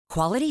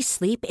Quality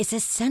sleep is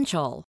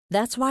essential.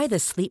 That's why the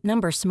Sleep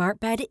Number Smart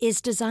Bed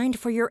is designed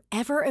for your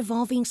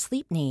ever-evolving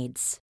sleep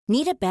needs.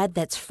 Need a bed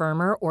that's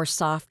firmer or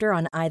softer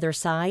on either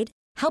side?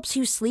 Helps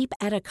you sleep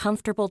at a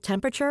comfortable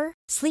temperature?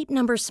 Sleep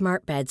Number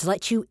Smart Beds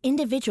let you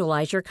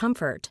individualize your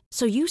comfort,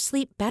 so you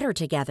sleep better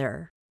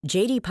together.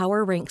 J.D.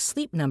 Power ranks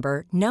Sleep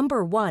Number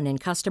number 1 in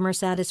customer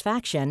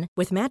satisfaction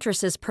with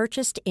mattresses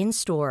purchased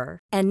in-store.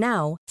 And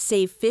now,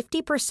 save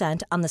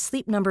 50% on the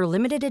Sleep Number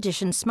Limited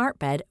Edition Smart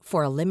Bed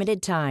for a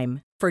limited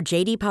time. For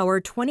J.D. Power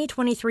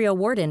 2023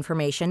 award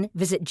information,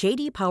 visit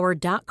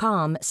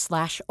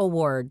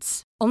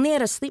jdpower.com/awards. Only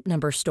at a Sleep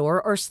Number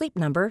store or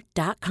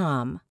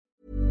sleepnumber.com.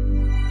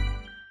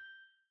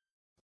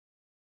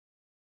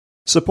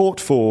 Support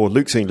for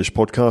Luke's English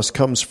podcast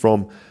comes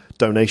from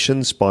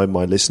donations by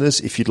my listeners.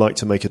 If you'd like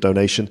to make a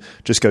donation,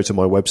 just go to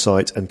my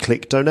website and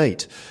click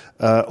donate.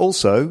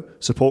 Also,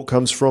 support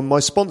comes from my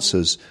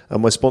sponsors,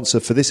 and my sponsor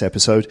for this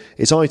episode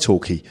is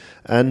italki.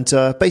 And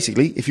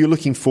basically, if you're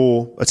looking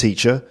for a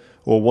teacher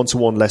or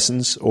one-to-one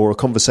lessons or a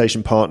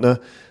conversation partner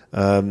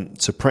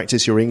to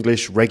practice your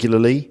English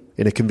regularly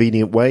in a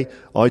convenient way,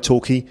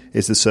 italki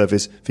is the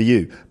service for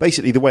you.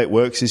 Basically, the way it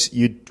works is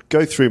you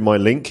go through my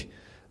link,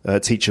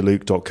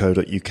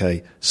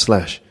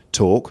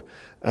 teacherluke.co.uk/talk,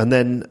 and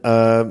then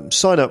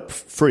sign up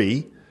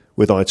free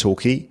with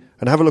italki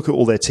and have a look at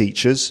all their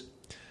teachers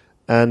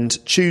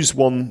and choose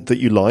one that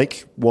you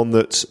like, one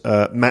that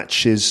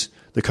matches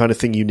the kind of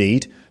thing you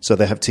need. So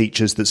they have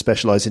teachers that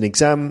specialise in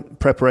exam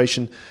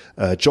preparation,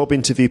 job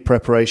interview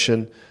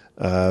preparation,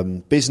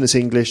 business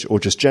English,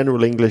 or just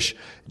general English.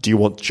 Do you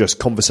want just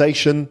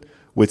conversation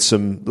with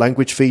some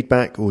language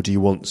feedback, or do you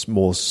want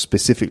more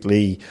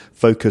specifically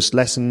focused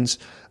lessons?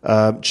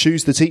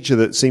 Choose the teacher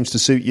that seems to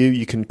suit you.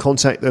 You can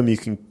contact them. You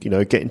can,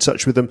 get in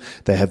touch with them.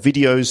 They have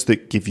videos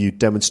that give you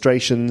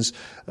demonstrations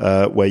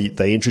where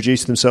they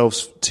introduce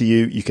themselves to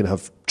you. You can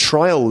have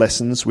trial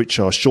lessons, which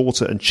are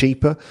shorter and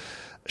cheaper.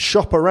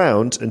 Shop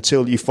around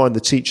until you find the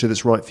teacher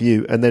that's right for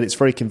you, and then it's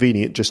very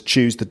convenient. Just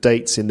choose the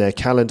dates in their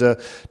calendar,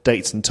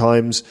 dates and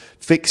times,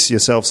 fix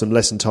yourself some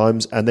lesson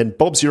times, and then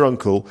Bob's your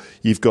uncle.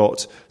 You've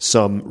got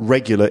some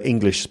regular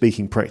English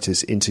speaking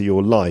practice into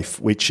your life,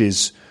 which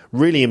is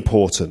really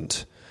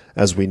important,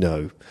 as we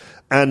know.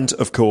 And,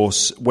 of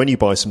course, when you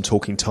buy some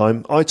talking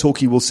time,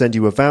 italki will send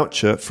you a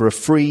voucher for a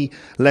free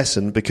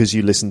lesson because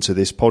you listen to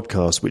this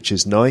podcast, which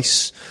is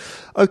nice.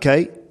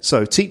 Okay,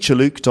 so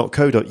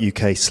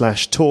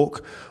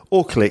teacherluke.co.uk/talk,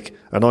 or click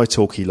an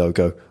italki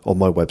logo on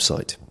my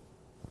website.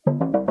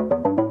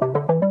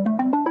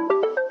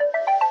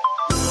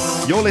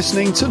 You're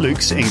listening to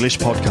Luke's English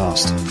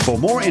Podcast. For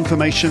more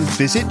information,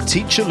 visit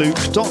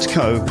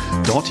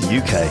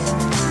teacherluke.co.uk.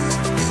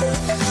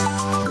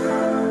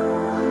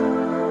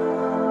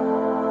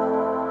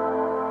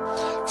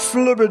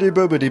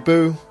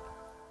 Flubbity-bubbity-boo.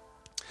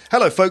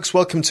 Hello, folks.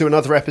 Welcome to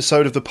another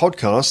episode of the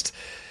podcast.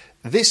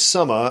 This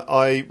summer,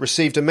 I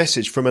received a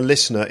message from a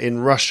listener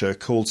in Russia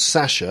called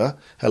Sasha.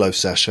 Hello,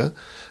 Sasha.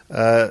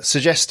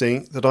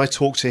 Suggesting that I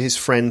talk to his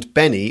friend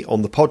Benny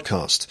on the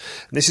podcast.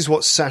 And this is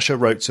what Sasha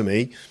wrote to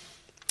me.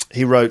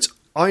 He wrote,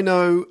 I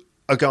know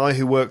a guy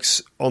who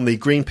works on the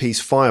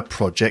Greenpeace Fire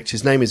Project.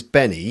 His name is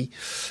Benny,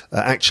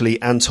 actually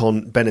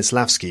Anton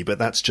Benislavsky, but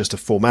that's just a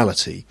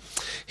formality.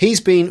 He's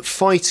been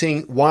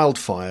fighting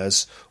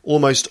wildfires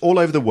almost all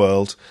over the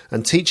world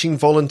and teaching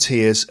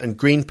volunteers and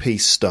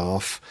Greenpeace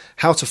staff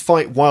how to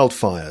fight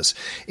wildfires.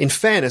 In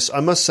fairness, I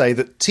must say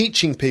that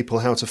teaching people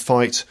how to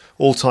fight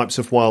all types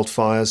of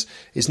wildfires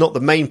is not the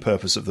main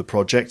purpose of the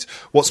project.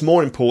 What's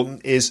more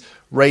important is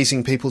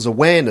raising people's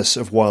awareness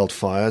of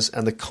wildfires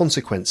and the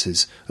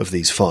consequences of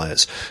these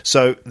fires.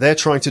 So they're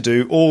trying to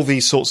do all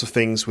these sorts of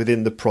things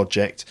within the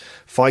project,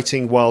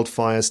 fighting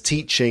wildfires,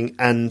 teaching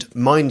and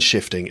mind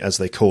shifting, as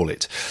they call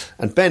it.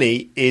 And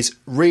Benny is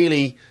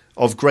really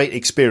of great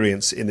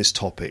experience in this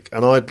topic,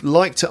 and I'd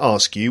like to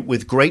ask you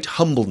with great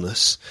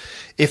humbleness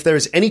if there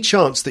is any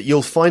chance that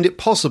you'll find it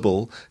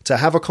possible to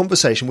have a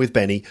conversation with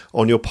Benny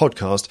on your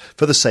podcast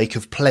for the sake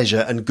of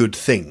pleasure and good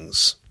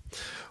things.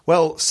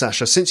 Well,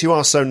 Sasha, since you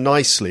asked so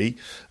nicely,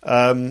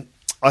 I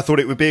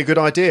thought it would be a good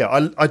idea.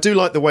 I do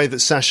like the way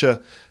that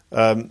Sasha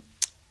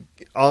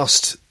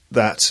asked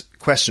that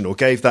question or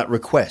gave that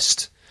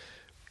request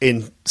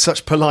in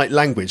such polite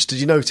language. Did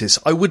you notice?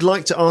 I would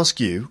like to ask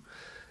you,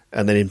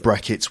 and then in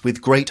brackets,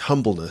 with great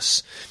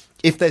humbleness,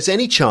 if there's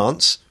any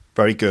chance,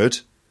 very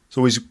good. It's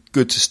always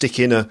good to stick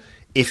in a,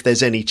 if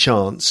there's any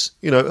chance,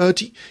 you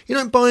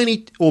don't by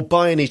any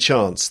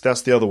chance.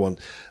 That's the other one.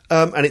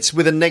 And it's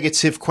with a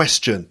negative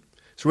question.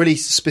 It's really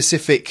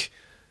specific.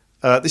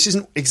 This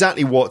isn't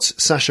exactly what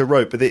Sasha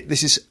wrote, but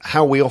this is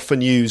how we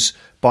often use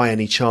by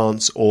any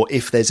chance or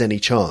if there's any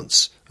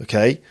chance.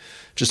 Okay.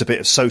 Just a bit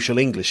of social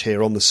English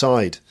here on the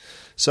side.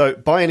 So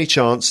by any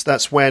chance,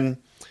 that's when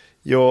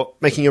you're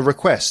making a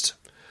request,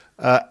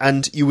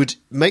 and you would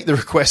make the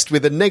request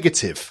with a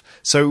negative.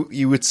 So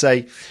you would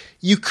say,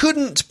 you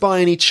couldn't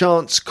by any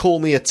chance call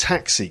me a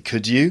taxi,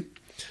 could you?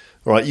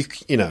 All right,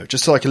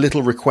 just like a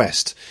little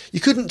request. You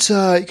couldn't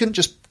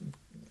just,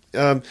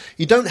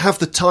 you don't have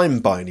the time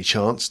by any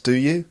chance, do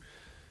you?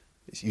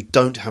 You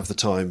don't have the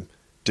time,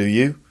 do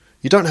you?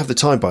 You don't have the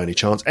time by any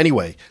chance.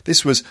 Anyway,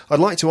 I'd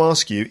like to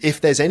ask you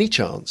if there's any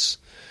chance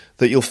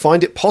that you'll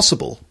find it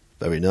possible,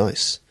 very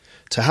nice,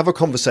 to have a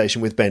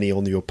conversation with Benny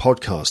on your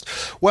podcast.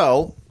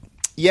 Well,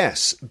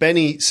 yes,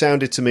 Benny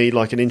sounded to me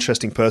like an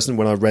interesting person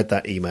when I read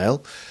that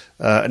email,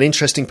 an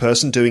interesting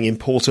person doing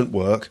important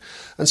work,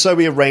 and so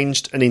we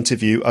arranged an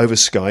interview over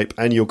Skype,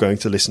 and you're going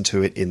to listen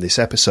to it in this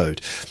episode.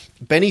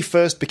 Benny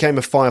first became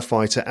a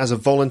firefighter as a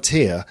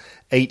volunteer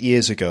 8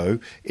 years ago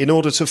in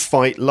order to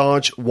fight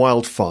large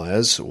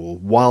wildfires, or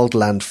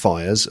wildland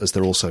fires as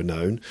they're also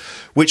known,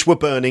 which were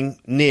burning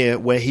near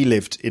where he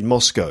lived in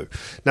Moscow.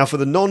 Now, for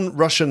the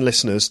non-Russian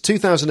listeners,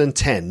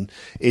 2010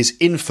 is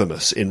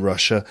infamous in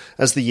Russia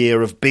as the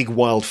year of big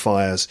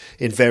wildfires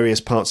in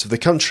various parts of the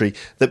country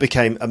that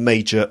became a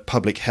major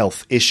public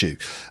health issue.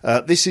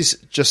 This is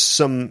just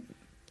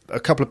a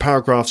couple of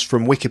paragraphs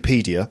from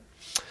Wikipedia.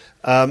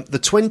 The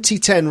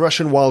 2010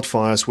 Russian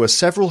wildfires were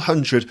several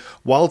hundred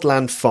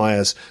wildland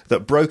fires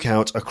that broke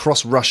out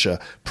across Russia,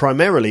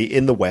 primarily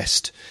in the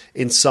west,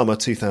 in summer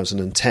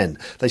 2010.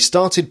 They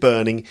started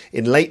burning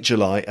in late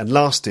July and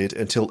lasted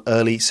until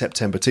early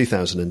September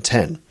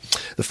 2010.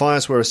 The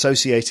fires were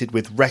associated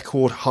with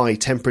record high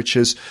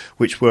temperatures,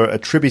 which were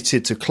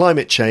attributed to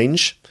climate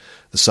change.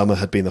 The summer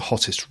had been the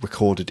hottest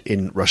recorded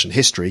in Russian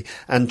history,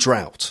 and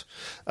drought.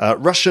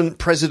 Russian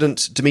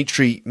President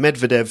Dmitry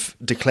Medvedev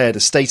declared a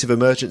state of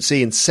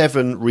emergency in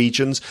 7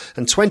 regions,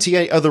 and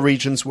 28 other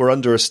regions were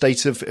under a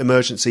state of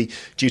emergency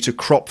due to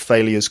crop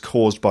failures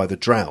caused by the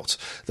drought.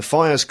 The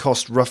fires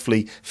cost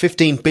roughly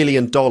 $15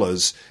 billion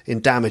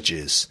in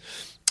damages.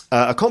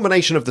 A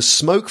combination of the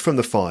smoke from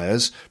the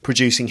fires,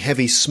 producing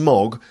heavy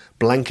smog,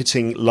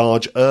 blanketing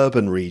large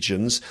urban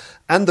regions,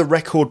 and the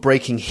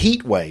record-breaking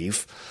heat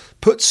wave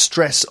put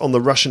stress on the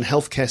Russian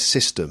healthcare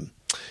system.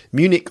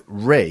 Munich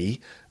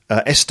Re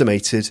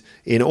estimated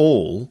in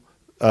all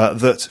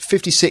that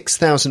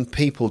 56,000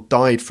 people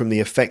died from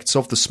the effects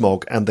of the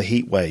smog and the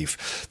heat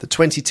wave. The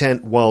 2010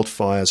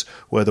 wildfires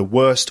were the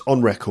worst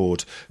on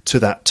record to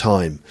that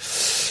time.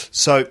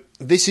 So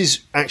this is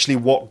actually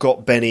what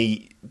got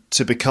Benny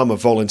to become a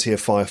volunteer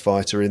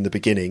firefighter in the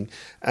beginning.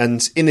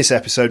 And in this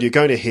episode, you're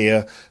going to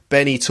hear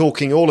Benny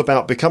talking all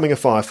about becoming a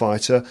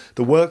firefighter,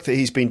 the work that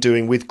he's been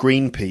doing with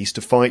Greenpeace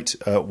to fight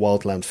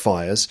wildland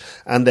fires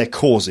and their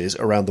causes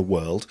around the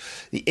world,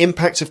 the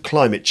impact of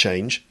climate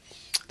change,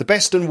 the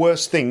best and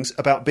worst things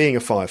about being a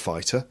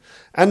firefighter,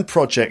 and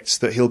projects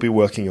that he'll be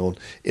working on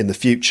in the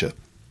future.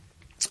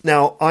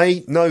 Now,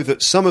 I know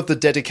that some of the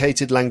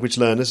dedicated language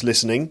learners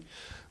listening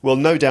will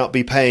no doubt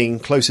be paying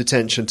close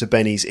attention to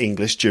Benny's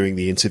English during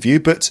the interview,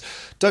 but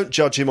don't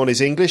judge him on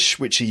his English,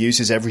 which he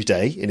uses every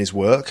day in his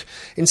work.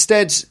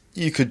 Instead,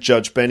 you could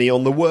judge Benny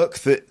on the work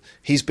that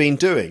he's been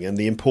doing and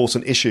the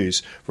important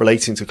issues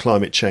relating to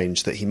climate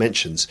change that he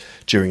mentions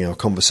during our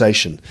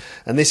conversation.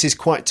 And this is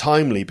quite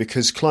timely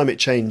because climate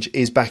change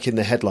is back in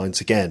the headlines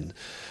again.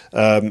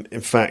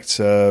 In fact,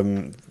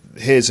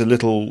 here's a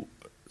little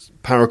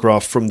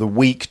paragraph from the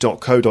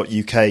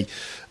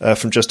week.co.uk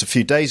from just a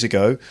few days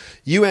ago.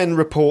 UN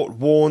report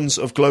warns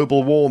of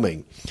global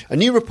warming. A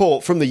new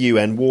report from the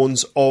UN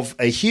warns of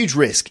a huge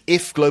risk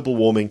if global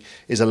warming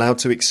is allowed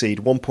to exceed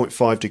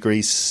 1.5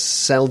 degrees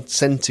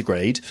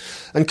centigrade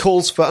and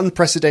calls for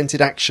unprecedented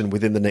action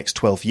within the next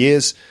 12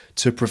 years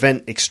to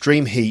prevent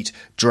extreme heat,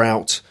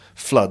 drought,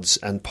 floods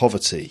and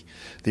poverty.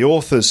 The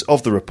authors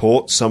of the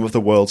report, some of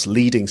the world's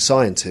leading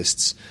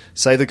scientists,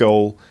 say the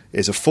goal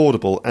is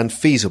affordable and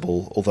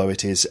feasible, although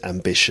it is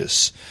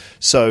ambitious.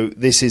 So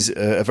this is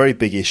a very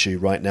big issue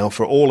right now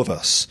for all of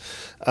us.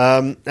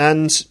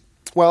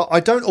 Well, I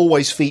don't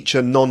always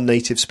feature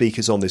non-native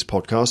speakers on this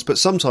podcast, but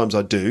sometimes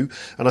I do,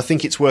 and I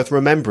think it's worth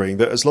remembering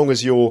that as long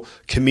as you're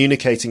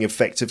communicating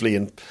effectively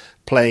and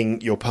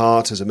playing your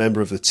part as a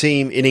member of the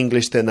team in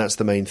English, then that's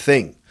the main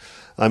thing.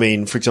 I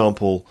mean, for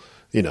example,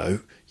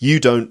 you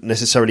don't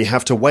necessarily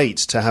have to wait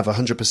to have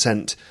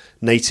 100%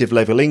 native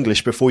level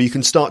English before you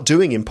can start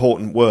doing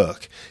important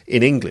work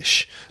in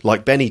English,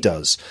 like Benny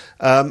does.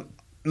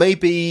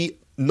 Maybe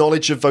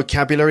knowledge of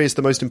vocabulary is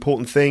the most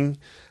important thing,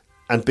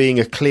 and being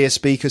a clear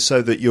speaker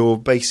so that you're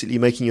basically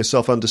making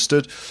yourself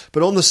understood.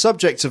 But on the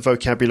subject of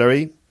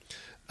vocabulary,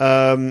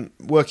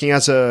 working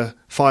as a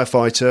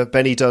firefighter,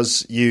 Benny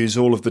does use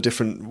all of the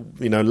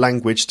different,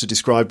 language to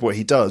describe what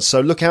he does.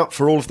 So look out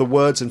for all of the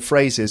words and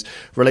phrases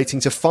relating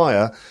to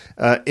fire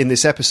in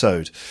this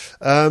episode.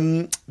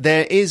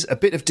 There is a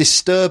bit of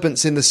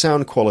disturbance in the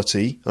sound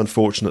quality,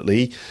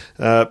 unfortunately,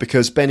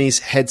 because Benny's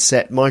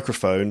headset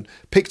microphone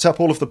picked up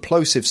all of the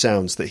plosive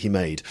sounds that he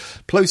made.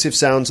 Plosive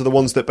sounds are the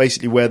ones that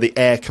basically where the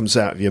air comes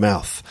out of your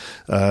mouth.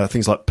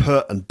 Things like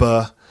p and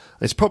b.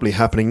 It's probably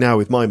happening now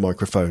with my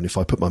microphone if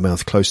I put my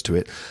mouth close to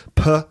it.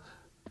 P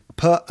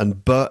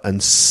and b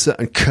and s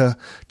and k,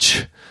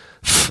 ch.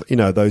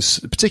 those,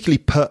 particularly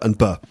p and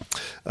b.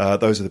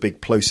 Those are the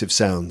big plosive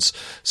sounds.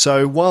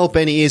 So while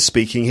Benny is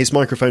speaking, his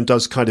microphone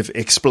does kind of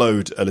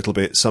explode a little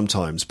bit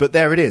sometimes. But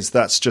there it is.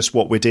 That's just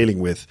what we're dealing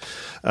with.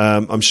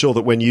 I'm sure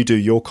that when you do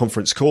your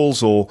conference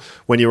calls or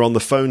when you're on the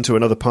phone to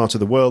another part of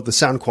the world, the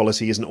sound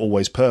quality isn't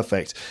always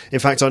perfect. In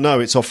fact, I know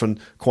it's often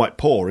quite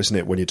poor, isn't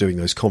it, when you're doing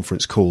those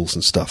conference calls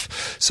and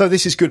stuff. So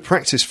this is good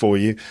practice for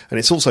you. And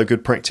it's also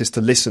good practice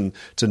to listen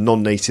to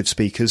non-native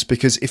speakers,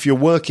 because if you're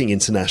working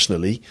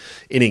internationally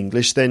in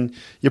English, then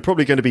you're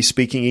probably going to be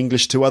speaking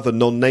English to other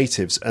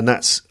non-natives, and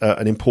that's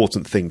an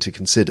important thing to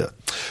consider.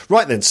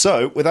 Right then,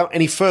 so without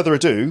any further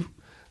ado,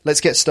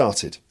 let's get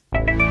started.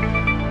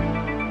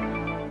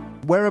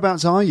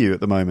 Whereabouts are you at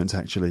the moment,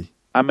 actually?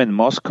 I'm in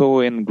Moscow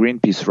in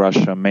Greenpeace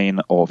Russia main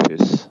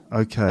office.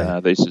 Okay.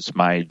 This is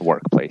my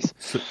workplace.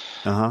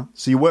 So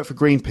you work for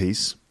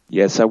Greenpeace?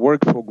 Yes, I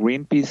work for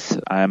Greenpeace.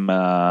 I'm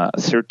a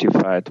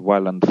certified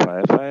wildland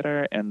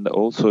firefighter and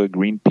also a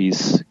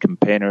Greenpeace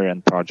campaigner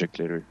and project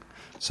leader.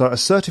 So a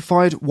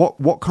certified,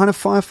 what kind of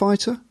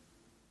firefighter?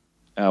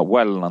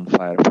 Wildland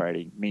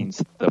firefighting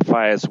means the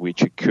fires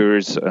which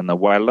occurs in the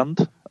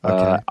wildland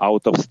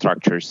out of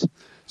structures.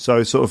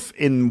 So sort of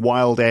in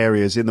wild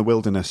areas, in the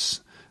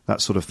wilderness,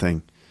 that sort of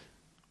thing.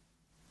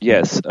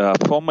 Yes,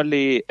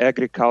 formerly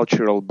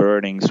agricultural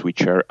burnings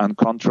which are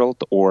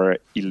uncontrolled or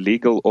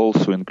illegal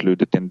also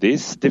included in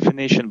this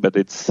definition, but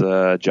it's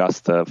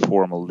just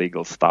formal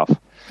legal stuff.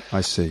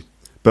 I see.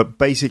 But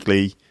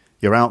basically,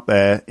 you're out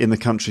there in the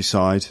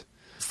countryside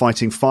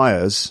fighting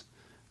fires,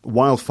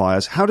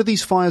 wildfires. How do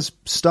these fires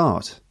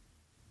start?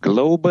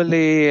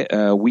 Globally,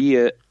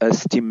 we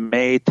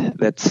estimate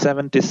that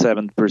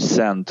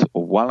 77% of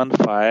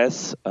wildland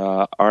fires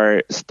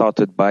are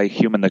started by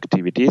human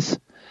activities.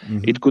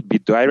 Mm-hmm. It could be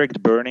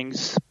direct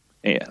burnings,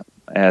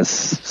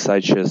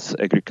 such as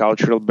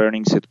agricultural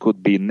burnings. It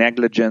could be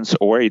negligence,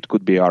 or it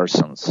could be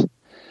arsons.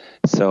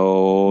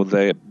 So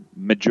the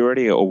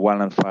majority of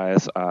wildland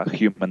fires are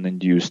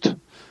human-induced.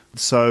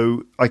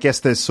 So I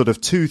guess there's sort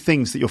of two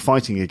things that you're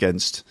fighting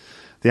against: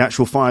 the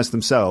actual fires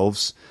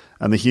themselves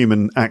and the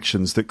human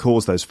actions that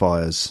cause those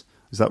fires.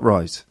 Is that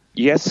right?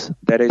 Yes,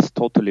 that is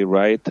totally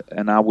right.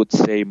 And I would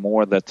say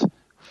more that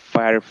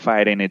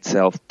firefighting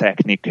itself,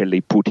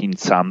 technically putting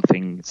some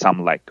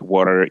like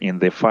water in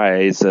the fire,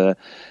 is a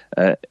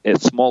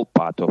small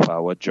part of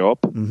our job,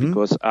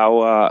 because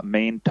our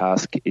main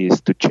task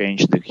is to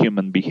change the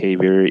human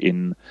behavior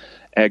in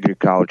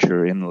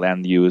agriculture, in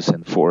land use,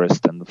 and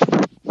forest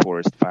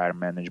fire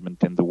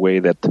management in the way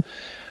that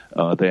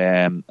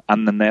the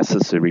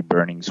unnecessary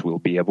burnings will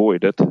be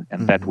avoided,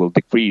 and that will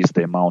decrease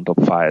the amount of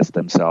fires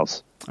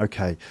themselves.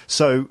 Okay,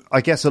 so I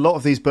guess a lot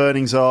of these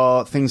burnings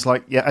are things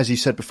like, as you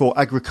said before,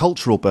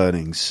 agricultural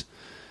burnings.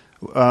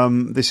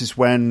 This is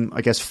when,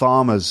 I guess,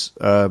 farmers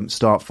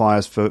start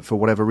fires for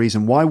whatever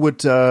reason. Why would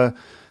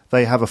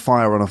they have a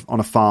fire on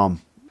a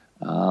farm?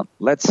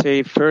 Let's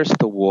say,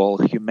 first of all,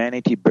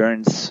 humanity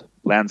burns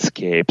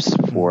landscapes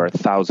for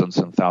thousands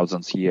and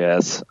thousands of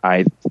years.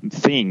 I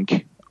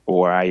think,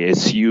 or I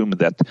assume,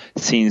 that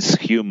since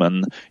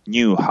human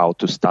knew how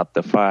to start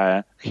the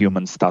fire,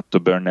 humans start to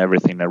burn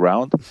everything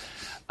around.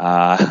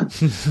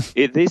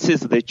 This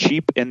is the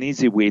cheap and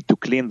easy way to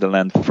clean the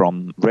land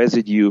from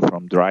residue,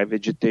 from dry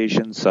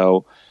vegetation.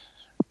 So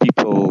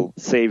people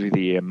save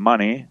the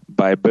money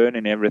by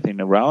burning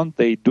everything around.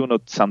 They do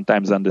not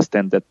sometimes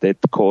understand that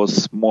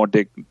causes more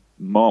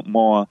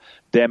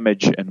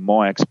damage and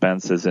more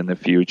expenses in the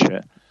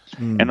future.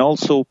 And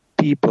also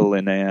people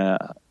in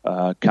a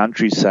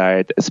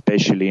countryside,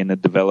 especially in the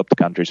developed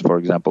countries, for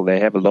example, they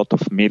have a lot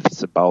of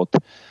myths about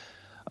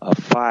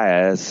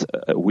fires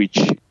which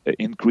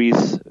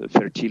increase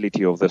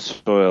fertility of the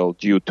soil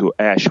due to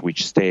ash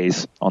which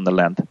stays on the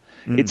land.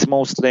 It's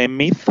mostly a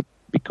myth,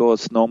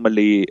 because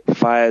normally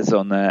fires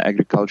on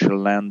agricultural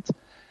land,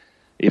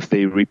 if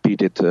they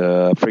repeat it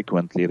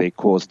frequently, they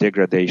cause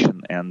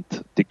degradation and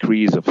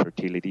decrease of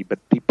fertility.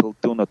 But people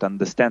do not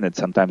understand it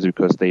sometimes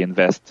because they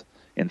invest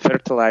in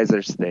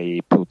fertilizers,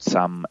 they put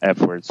some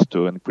efforts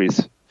to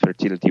increase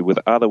fertility with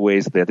other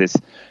ways that is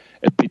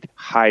a bit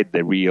hide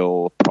the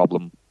real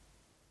problem.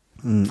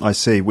 I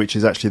see, which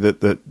is actually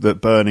that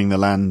burning the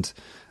land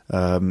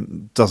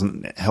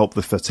doesn't help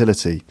the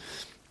fertility.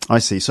 I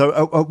see.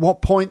 So at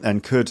what point then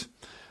could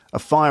a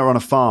fire on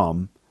a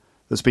farm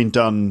that's been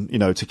done,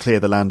 to clear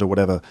the land or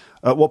whatever,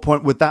 at what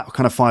point would that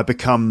kind of fire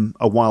become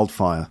a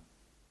wildfire?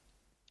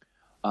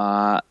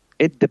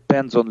 It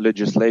depends on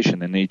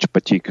legislation in each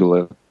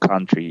particular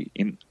country.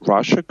 In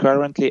Russia,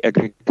 currently,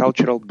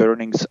 agricultural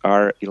burnings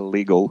are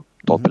illegal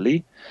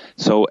totally.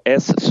 So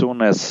as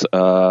soon as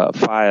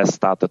fire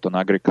started on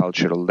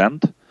agricultural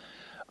land,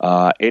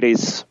 it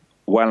is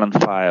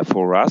wildland fire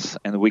for us,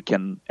 and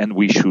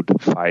we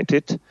should fight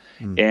it.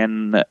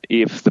 And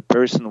if the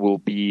person will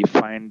be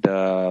fined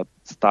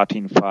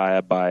starting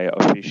fire by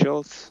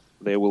officials,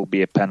 there will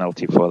be a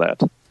penalty for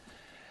that.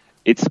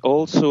 It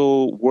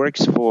also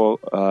works for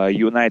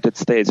United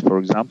States, for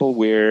example,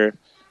 where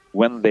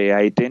when they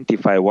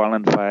identify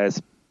wildland fires,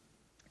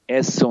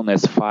 as soon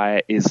as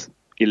fire is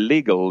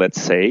illegal,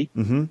 let's say,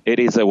 it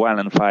is a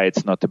violent fire.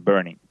 It's not a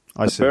burning.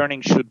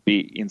 Burning should be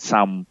in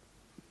some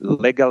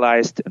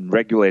legalized and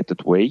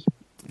regulated way.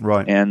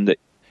 Right. And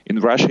in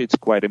Russia, it's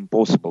quite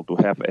impossible to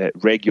have a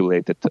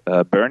regulated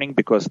burning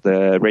because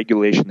the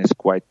regulation is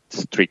quite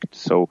strict.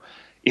 So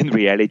in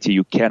reality,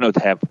 you cannot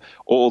have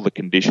all the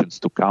conditions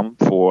to come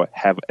for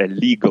have a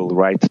legal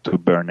right to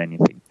burn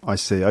anything. I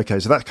see. Okay,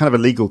 so that's kind of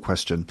a legal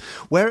question.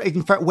 Where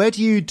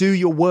do you do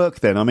your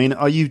work then? I mean,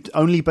 are you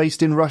only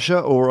based in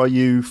Russia, or are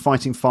you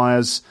fighting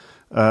fires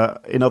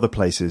in other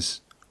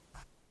places?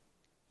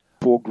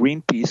 For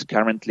Greenpeace,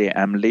 currently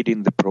I'm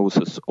leading the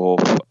process of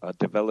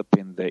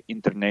developing the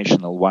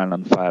International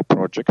Violent Fire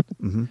Project.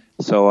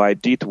 So I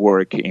did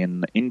work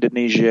in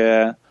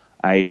Indonesia,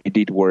 I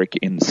did work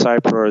in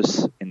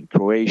Cyprus, in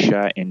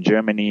Croatia, in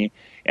Germany,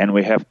 and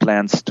we have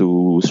plans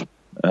to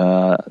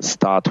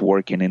start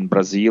working in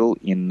Brazil,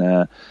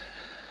 in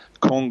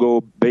Congo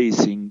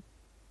Basin,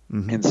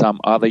 in some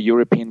other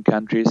European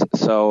countries.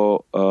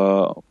 So,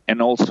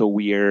 and also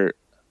we are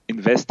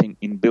investing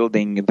in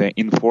building the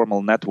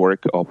informal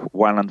network of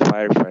violent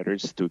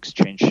firefighters to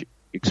exchange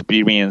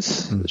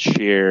experience,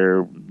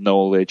 share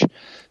knowledge.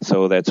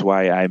 So that's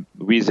why I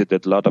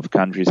visited a lot of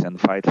countries and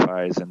fight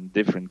fires in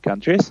different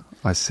countries.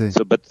 I see.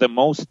 So, but the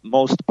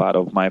most part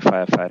of my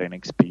firefighting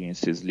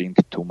experience is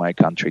linked to my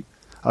country.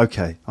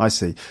 Okay, I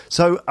see.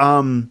 So,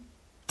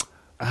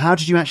 how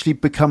did you actually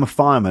become a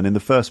fireman in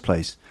the first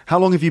place? How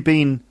long have you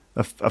been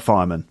a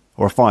fireman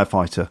or a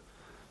firefighter?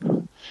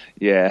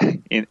 Yeah,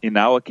 in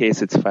our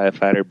case, it's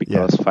firefighter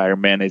because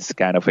fireman is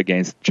kind of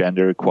against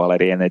gender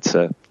equality, and it's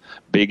a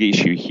big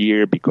issue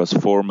here because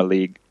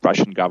formally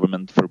Russian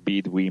government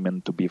forbid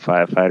women to be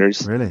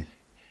firefighters. Really?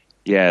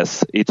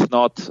 Yes, it's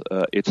not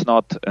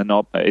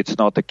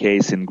a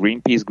case in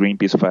Greenpeace.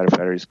 Greenpeace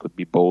firefighters could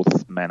be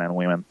both men and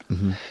women.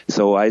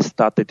 So I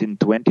started in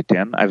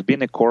 2010. I've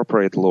been a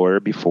corporate lawyer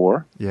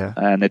before,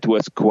 and it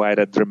was quite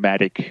a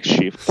dramatic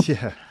shift.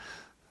 Yeah.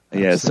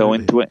 Yeah. So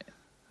in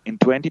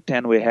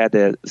 2010 we had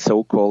a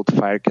so-called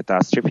fire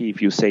catastrophe.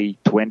 If you say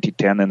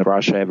 2010 in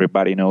Russia,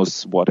 everybody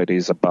knows what it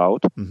is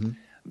about.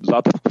 A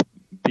lot of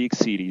big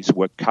cities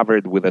were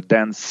covered with a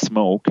dense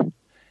smoke,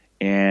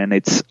 and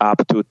it's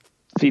up to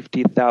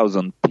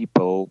 50,000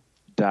 people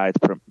died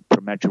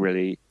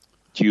prematurely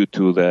due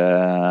to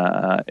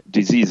the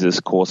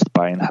diseases caused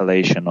by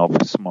inhalation of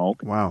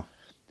smoke. Wow.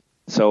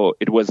 So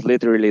it was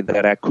literally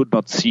that I could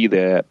not see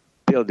the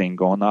building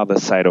on the other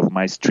side of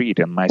my street,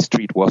 and my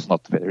street was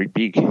not very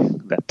big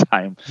that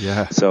time.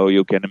 Yeah. So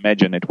you can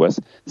imagine it was.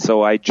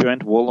 So I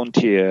joined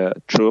volunteer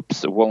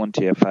troops, a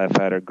volunteer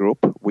firefighter group,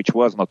 which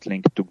was not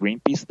linked to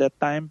Greenpeace that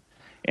time.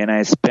 And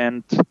I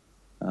spent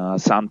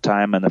some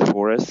time in the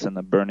forest, in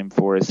the burning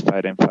forest,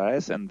 fighting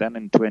fires. And then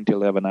in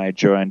 2011, I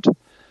joined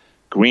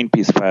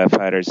Greenpeace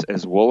firefighters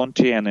as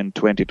volunteer. And in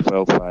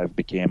 2012, I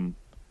became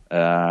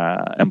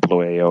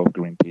employee of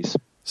Greenpeace.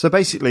 So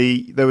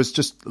basically, there was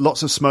just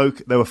lots of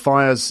smoke. There were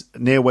fires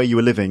near where you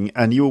were living,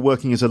 and you were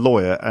working as a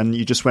lawyer, and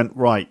you just went,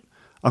 right,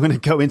 I'm going to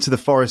go into the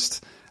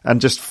forest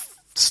and just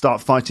start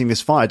fighting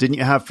this fire. Didn't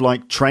you have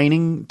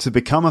training to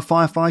become a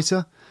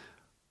firefighter?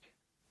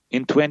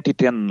 In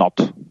 2010, not.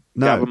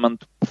 No.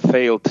 Government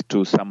failed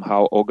to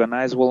somehow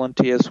organize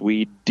volunteers.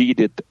 We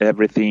did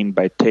everything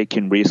by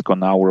taking risk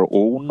on our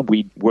own.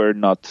 We were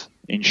not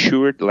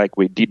insured,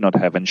 we did not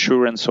have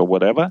insurance or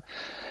whatever.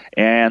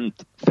 And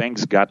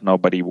thanks God,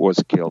 nobody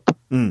was killed.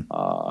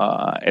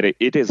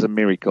 It is a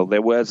miracle.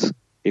 There was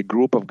a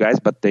group of guys,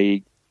 but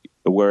they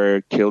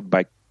were killed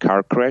by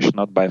car crash,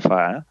 not by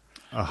fire.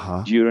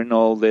 During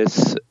all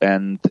this,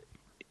 and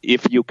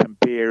if you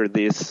compare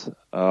this,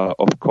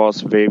 of course,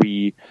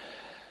 very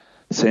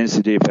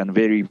sensitive and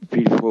very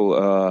fearful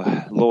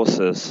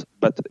losses,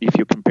 but if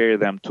you compare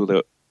them to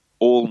the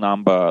all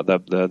number,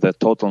 the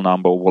total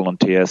number of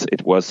volunteers,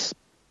 it was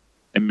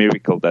a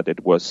miracle that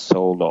it was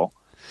so low.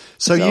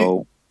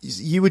 So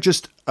you were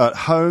just at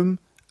home,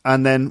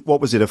 and then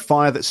what was it? A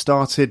fire that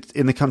started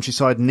in the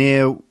countryside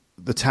near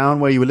the town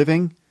where you were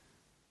living?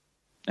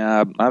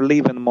 I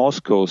live in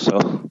Moscow,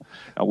 so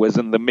I was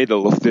in the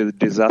middle of the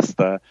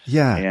disaster.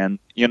 Yeah. And,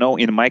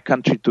 in my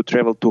country, to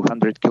travel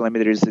 200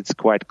 kilometers, it's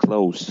quite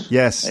close.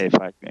 Yes. If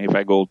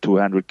I go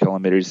 200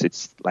 kilometers,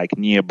 it's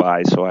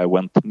nearby. So I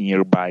went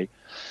nearby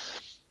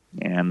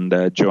and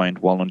joined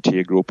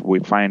volunteer group. We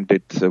find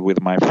it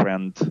with my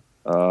friend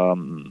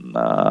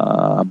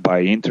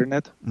by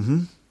internet.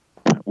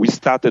 We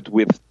started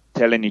with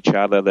telling each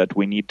other that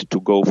we need to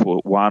go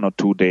for 1 or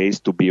 2 days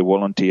to be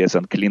volunteers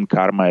and clean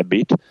karma a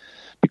bit,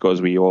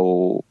 because we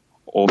all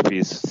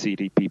office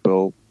city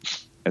people.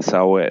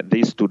 So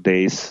these 2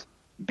 days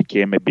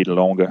became a bit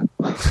longer.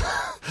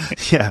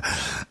 Yeah.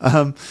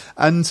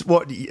 And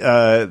what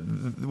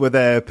were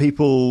there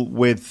people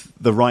with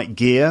the right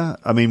gear?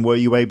 I mean, were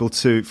you able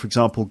to, for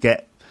example,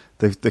 get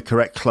the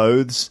correct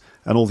clothes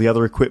and all the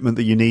other equipment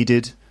that you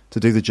needed to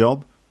do the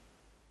job?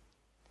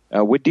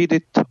 We did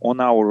it on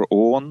our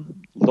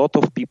own. A lot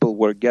of people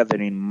were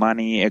gathering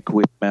money,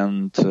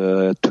 equipment,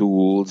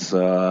 tools,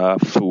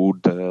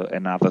 food,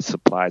 and other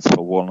supplies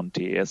for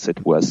volunteers.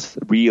 It was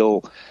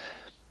real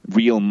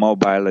real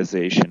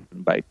mobilization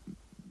by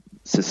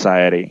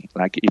society.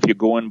 Like if you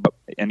go in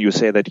and you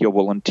say that you're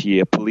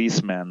volunteer,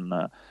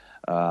 policemen,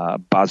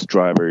 bus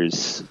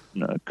drivers,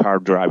 car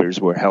drivers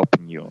were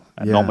helping you.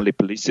 And normally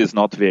police is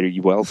not very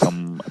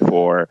welcome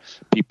for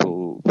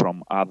people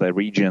from other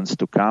regions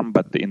to come,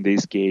 but in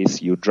this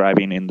case you're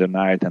driving in the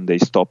night and they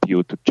stop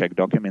you to check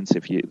documents.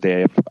 If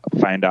they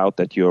find out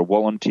that you're a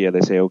volunteer,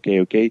 they say,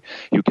 okay,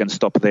 you can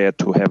stop there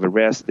to have a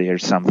rest.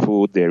 There's some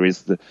food. There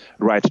is the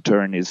right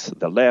turn is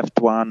the left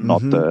one,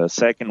 not the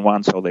second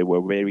one. So they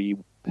were very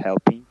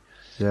helping.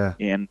 Yeah.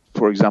 And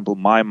for example,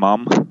 my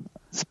mom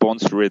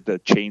sponsored the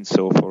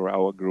chainsaw for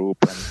our group,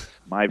 and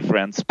my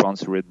friends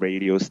sponsored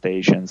radio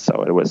stations,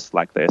 so it was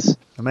like this.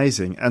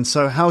 Amazing. And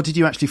so how did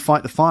you actually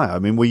fight the fire? I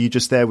mean, were you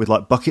just there with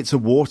like buckets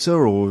of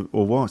water or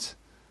what?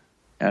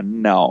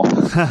 No,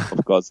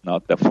 of course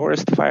not. The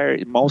forest fire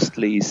is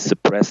mostly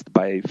suppressed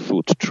by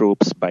foot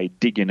troops by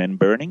digging and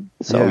burning.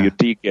 So you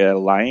dig a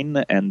line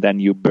and then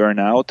you burn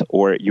out,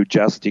 or you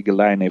just dig a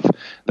line if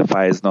the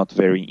fire is not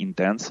very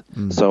intense.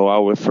 So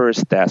our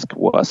first task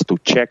was to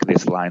check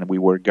this line. We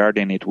were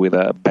guarding it with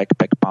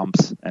backpack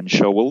pumps and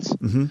shovels.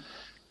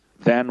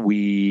 Then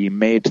we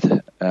made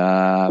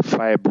a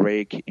fire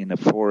break in a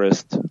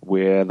forest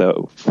where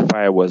the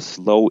fire was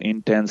low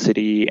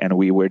intensity, and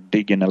we were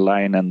digging a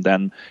line and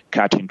then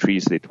cutting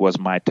trees. It was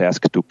my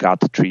task to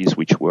cut trees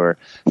which were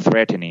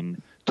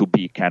threatening to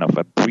be kind of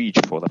a breach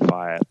for the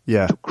fire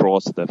to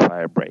cross the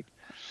fire break.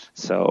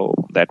 So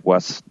that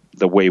was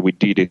the way we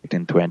did it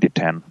in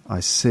 2010.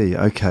 I see.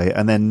 Okay.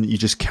 And then you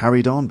just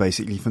carried on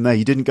basically from there.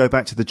 You didn't go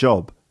back to the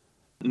job?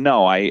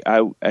 No,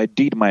 I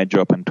did my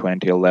job in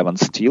 2011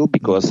 still,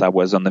 because I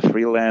was on the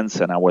freelance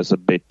and I was a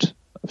bit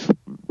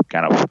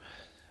kind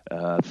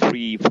of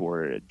free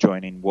for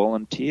joining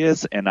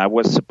volunteers, and I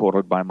was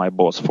supported by my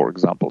boss, for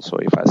example. So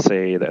if I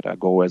say that I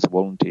go as a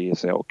volunteer, I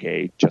say,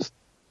 okay, just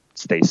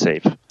stay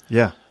safe.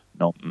 Yeah.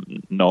 No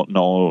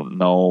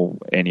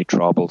any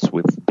troubles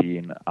with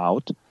being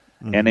out.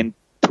 And in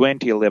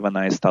 2011,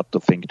 I started to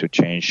think to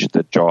change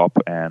the job,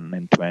 and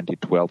in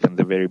 2012, in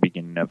the very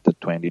beginning of the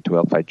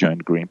 2012, I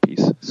joined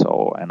Greenpeace.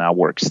 So, and I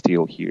work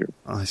still here.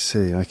 I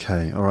see.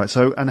 Okay. All right.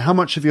 So, and how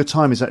much of your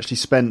time is actually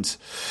spent,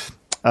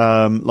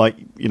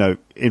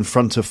 in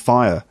front of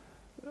fire,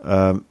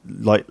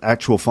 like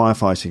actual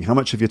firefighting? How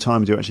much of your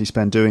time do you actually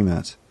spend doing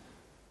that?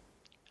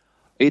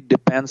 It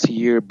depends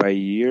year by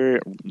year.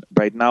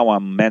 Right now,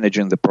 I'm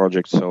managing the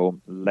project, so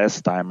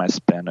less time I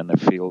spend in the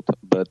field,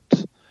 but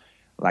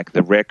like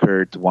the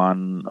record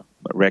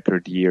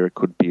year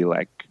could be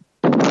like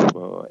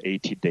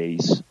 80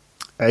 days.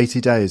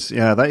 80 days,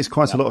 yeah, that is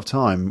quite a lot of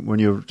time when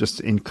you're just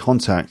in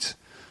contact.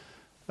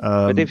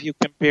 But if you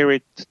compare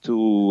it to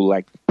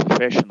like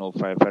professional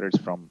firefighters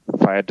from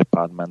fire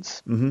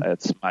departments,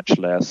 it's much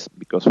less,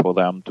 because for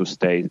them to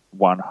stay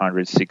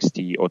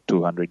 160 or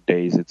 200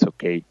 days, it's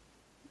okay.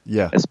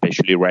 Yeah.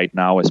 Especially right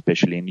now,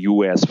 especially in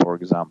US, for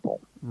example.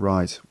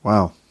 Right.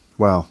 Wow.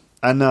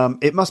 And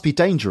it must be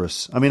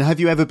dangerous. I mean, have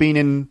you ever been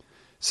in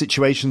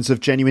situations of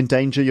genuine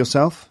danger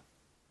yourself?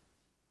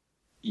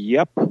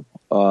 Yep.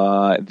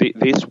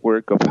 This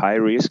work of high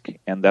risk,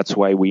 and that's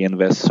why we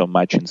invest so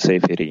much in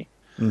safety.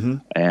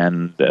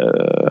 And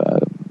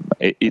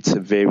it's a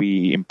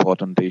very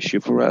important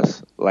issue for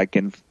us. Like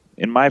in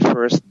my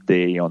first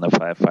day on a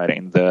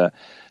firefighting, the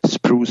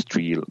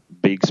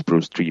big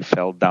spruce tree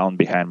fell down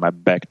behind my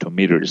back 2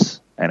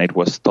 meters, and it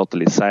was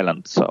totally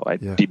silent. So I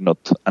did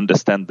not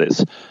understand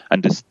this.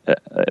 And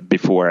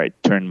before I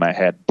turned my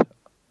head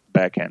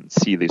back and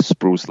see this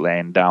spruce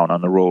laying down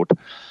on the road,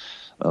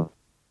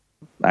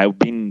 I've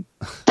been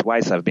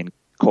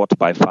caught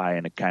by fire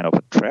in a kind of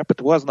a trap.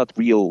 It was not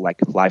real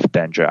like life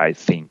danger, I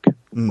think,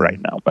 right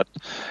now, but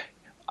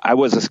I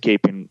was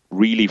escaping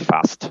really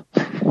fast.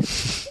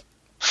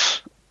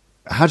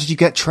 How did you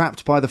get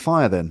trapped by the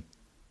fire then?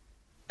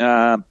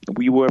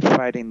 We were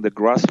fighting the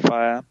grass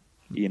fire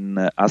in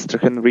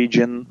Astrakhan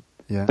region.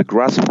 Yeah. The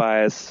grass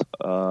fires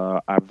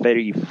are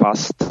very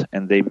fast,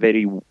 and they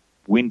very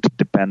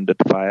wind-dependent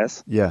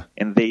fires. Yeah.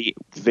 And they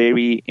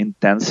very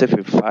intensive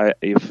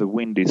if the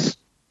wind is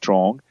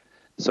strong.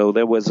 So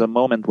there was a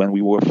moment when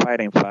we were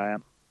fighting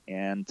fire,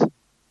 and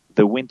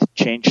the wind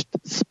changed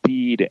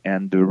speed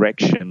and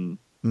direction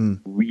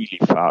really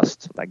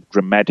fast, like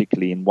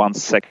dramatically in 1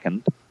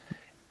 second.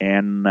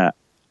 And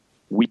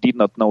we did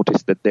not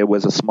notice that there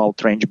was a small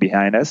trench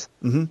behind us,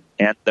 and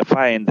the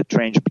fire in the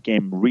trench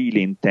became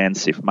really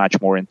intensive,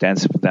 much more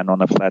intensive than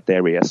on a flat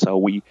area. So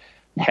we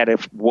had a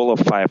wall of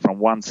fire from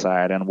one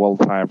side and wall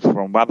of fire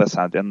from the other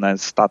side, and then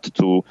started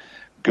to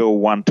go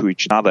one to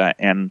each other,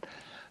 and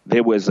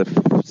there was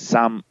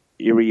some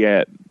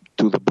area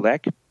to the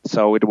black.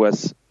 So it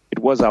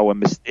was our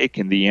mistake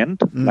in the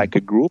end, like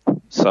a group.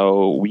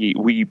 So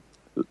we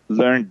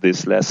learned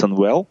this lesson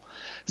well.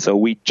 So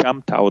we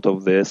jumped out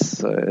of this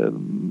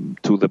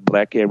to the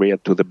black area,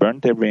 to the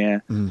burnt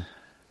area.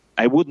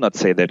 I would not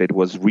say that it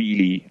was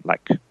really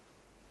like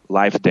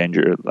life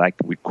danger, like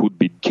we could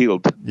be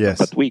killed. Yes.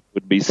 But we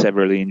could be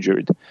severely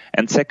injured.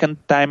 And second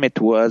time it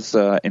was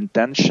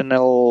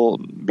intentional,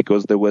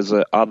 because there was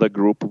a other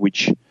group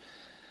which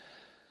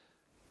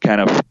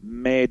kind of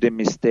made a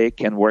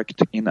mistake and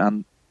worked in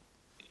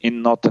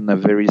not in a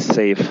very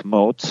safe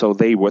mode, so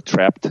they were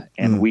trapped,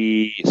 and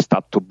we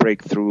started to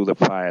break through the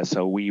fire.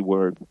 So we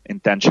were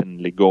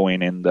intentionally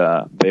going in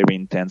the very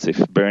intensive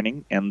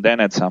burning, and then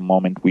at some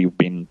moment we've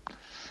been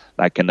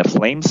like in the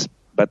flames,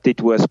 but it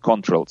was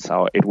controlled.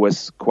 So it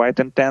was quite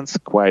intense,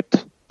 quite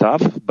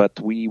tough, but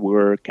we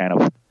were kind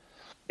of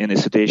in a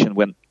situation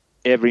when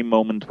every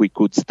moment we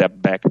could step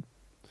back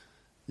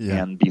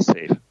and be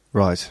safe.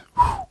 Right.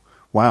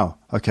 Wow.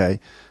 Okay.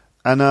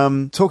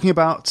 And talking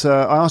about,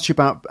 I asked you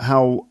about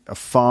how a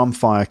farm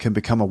fire can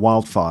become a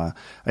wildfire,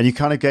 and you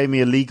kind of gave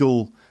me a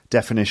legal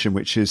definition,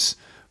 which is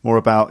more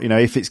about,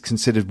 if it's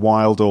considered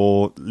wild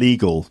or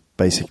legal,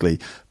 basically.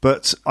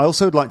 But I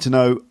also would like to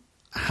know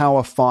how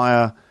a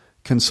fire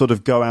can sort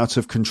of go out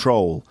of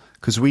control,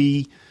 because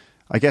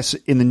I guess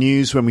in the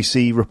news, when we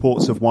see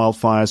reports of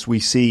wildfires, we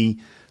see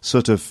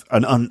sort of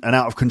an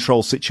out of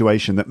control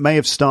situation that may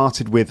have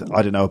started with,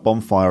 I don't know, a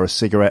bonfire, a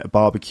cigarette, a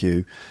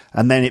barbecue,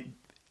 and then it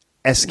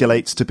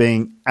escalates to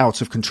being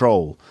out of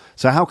control.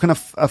 So how can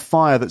a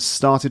fire that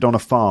started on a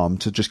farm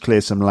to just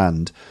clear some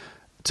land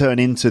turn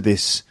into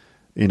this,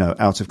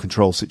 out of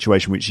control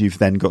situation, which you've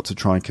then got to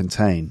try and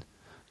contain?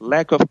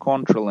 Lack of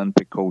control and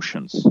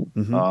precautions.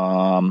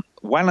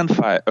 Violent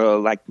fire,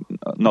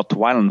 not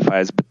violent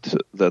fires, but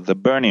the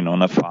burning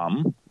on a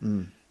farm.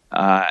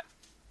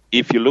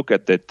 If you look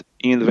at it,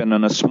 even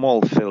on a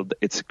small field,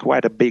 it's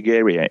quite a big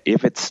area.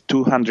 If it's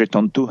 200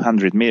 on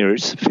 200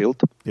 meters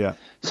field,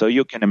 so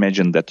you can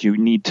imagine that you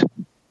need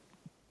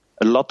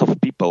a lot of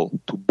people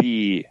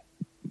to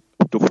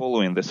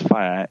follow in this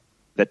fire,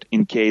 that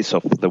in case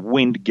of the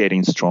wind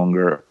getting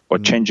stronger or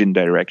changing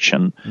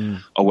direction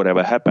or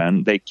whatever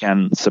happened, they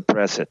can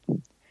suppress it.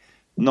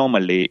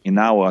 Normally, in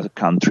our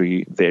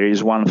country, there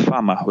is one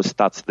farmer who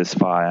starts this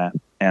fire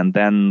and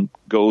then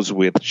goes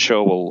with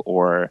shovel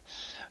or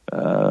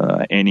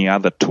any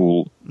other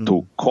tool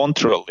to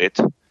control it.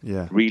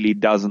 Really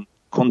doesn't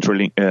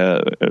controlling.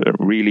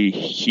 Really,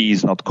 he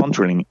is not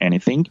controlling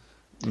anything.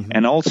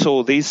 And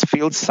also, these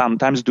fields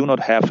sometimes do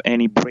not have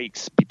any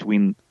breaks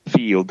between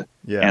field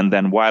and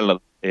then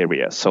wild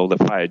area, so the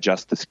fire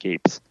just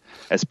escapes.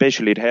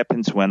 Especially, it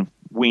happens when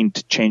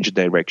wind change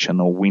direction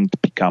or wind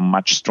become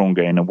much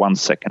stronger in 1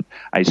 second.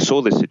 I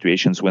saw the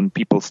situations when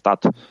people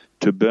start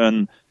to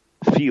burn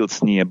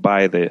fields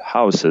nearby the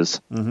houses.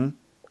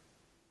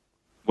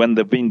 When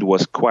the wind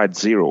was quite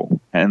zero,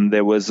 and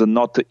there was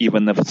not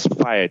even a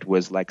fire, it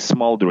was like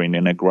smoldering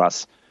in a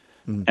grass.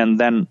 And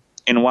then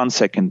in 1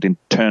 second it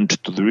turned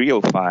to the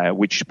real fire,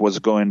 which was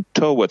going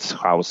towards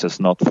houses,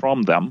 not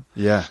from them.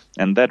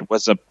 And that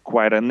was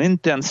quite an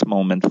intense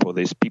moment for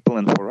these people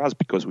and for us,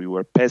 because we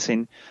were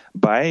passing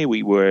by,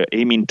 we were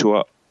aiming to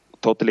a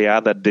totally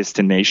other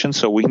destination,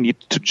 so we need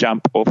to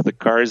jump off the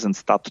cars and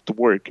start to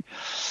work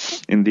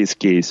in this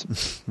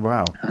case.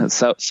 Wow.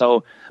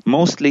 So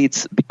mostly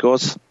it's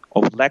because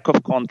of lack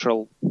of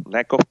control,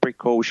 lack of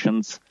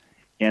precautions,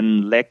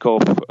 and lack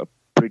of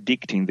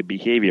predicting the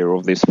behavior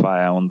of this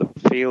fire on the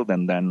field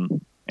and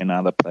then in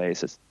other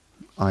places.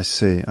 I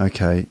see.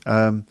 Okay.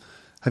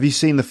 Have you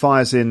seen the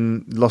fires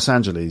in Los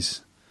Angeles?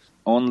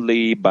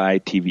 Only by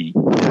TV.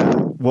 Yeah.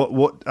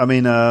 What? I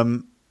mean,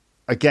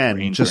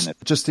 again,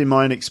 just in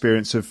my own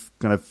experience of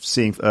kind of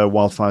seeing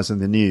wildfires in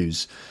the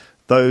news,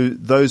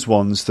 those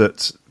ones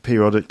that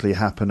periodically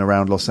happen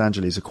around Los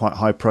Angeles are quite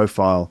high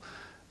profile.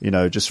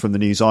 Just from the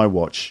news I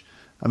watch.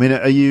 I mean,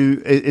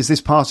 is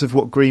this part of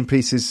what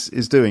Greenpeace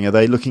is doing? Are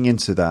they looking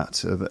into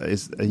that?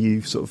 Are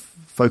you sort of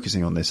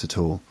focusing on this at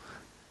all?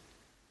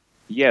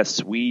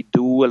 Yes, we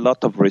do a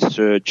lot of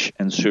research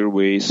and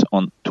surveys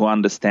to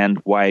understand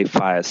why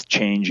fires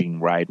changing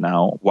right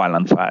now,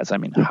 violent fires. I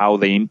mean, how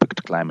they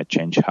impact climate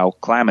change, how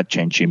climate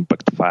change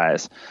impact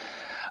fires.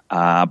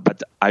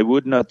 But I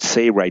would not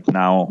say right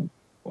now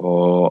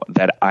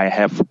that I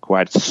have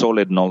quite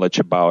solid knowledge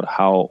about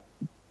how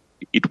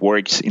it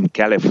works in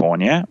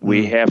California.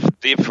 We have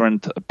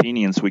different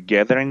opinions. We're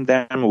gathering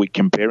them, we're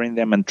comparing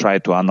them, and try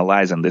to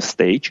analyze on this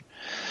stage.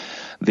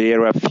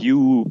 There are a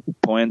few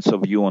points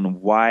of view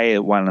on why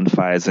violent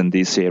fires in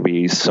this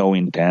area is so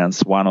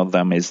intense. One of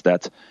them is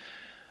that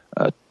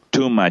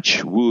too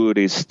much wood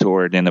is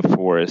stored in the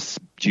forest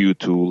due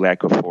to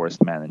lack of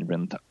forest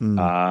management.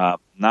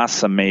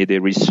 NASA made a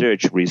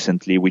research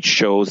recently which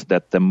shows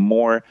that the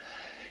more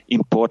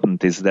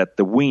important is that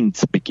the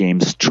winds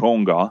became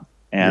stronger,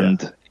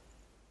 and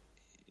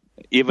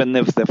even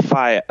if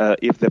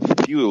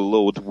the fuel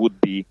load would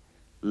be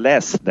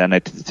less than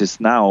it is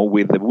now,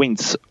 with the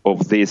winds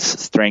of this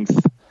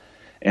strength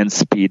and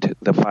speed,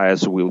 the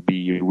fires will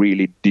be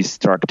really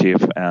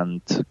destructive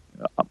and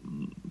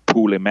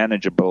poorly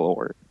manageable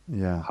or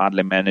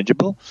hardly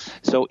manageable.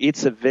 So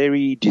it's a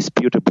very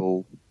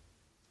disputable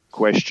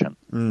question.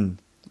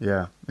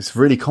 Yeah, it's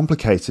really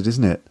complicated,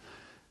 isn't it?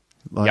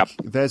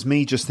 There's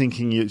me just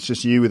thinking it's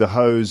just you with a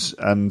hose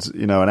and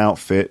an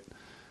outfit,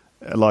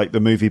 like the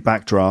movie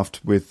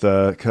Backdraft with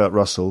Kurt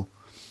Russell.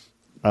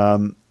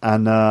 and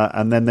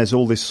then there's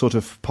all this sort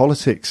of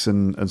politics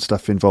and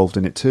stuff involved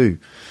in it too.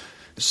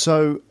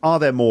 So are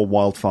there more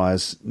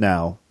wildfires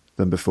now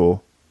than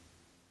before?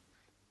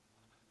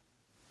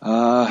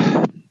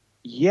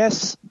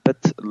 Yes,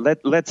 but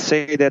let's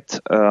say that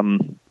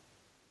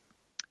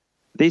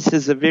this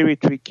is a very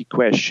tricky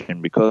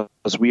question because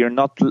we're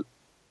not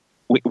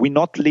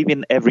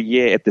living every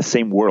year at the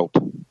same world.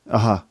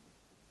 Uh-huh.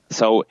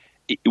 So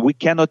we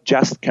cannot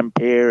just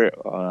compare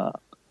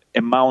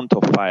amount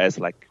of fires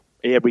like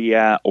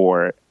area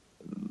or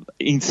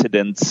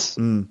incidents.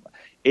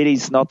 It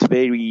is not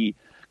very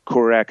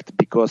correct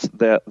because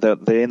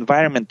the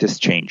environment is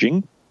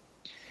changing.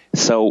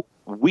 So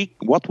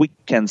what we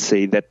can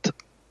say that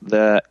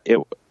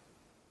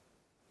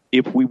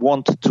if we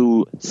want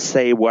to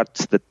say what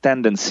the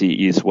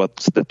tendency is, what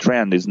the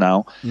trend is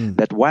now,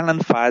 that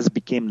wildland fires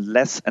became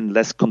less and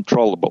less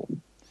controllable.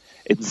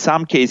 In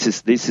some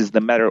cases, this is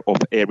the matter of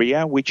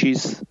area, which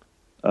is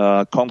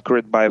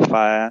conquered by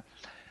fire.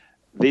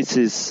 This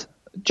is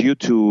due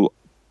to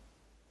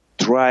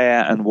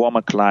drier and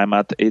warmer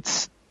climate.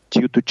 It's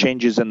due to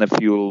changes in the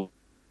fuel.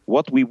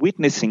 What we're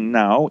witnessing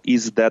now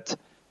is that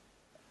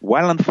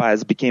wildland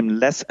fires became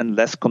less and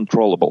less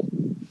controllable.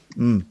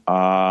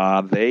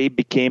 They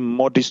became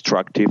more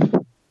destructive.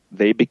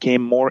 They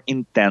became more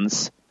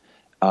intense.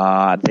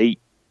 They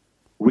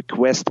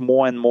request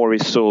more and more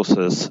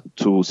resources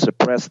to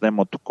suppress them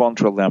or to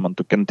control them and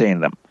to contain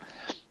them.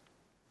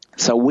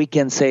 So we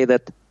can say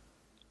that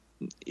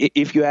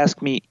if you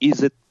ask me,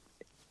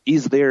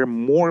 is there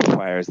more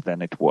fires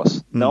than it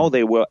was? No,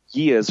 there were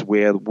years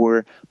where there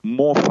were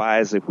more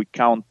fires if we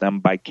count them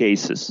by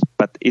cases,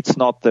 but it's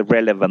not the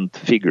relevant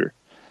figure.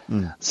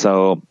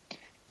 So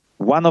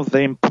one of the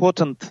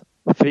important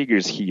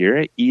figures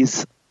here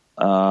is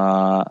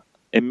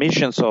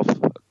emissions of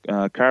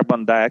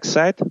carbon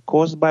dioxide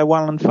caused by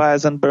wildland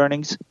fires and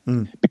burnings,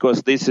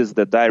 because this is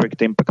the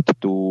direct impact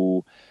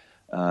for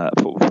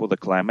the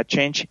climate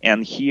change.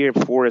 And here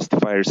forest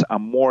fires are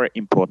more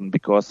important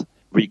because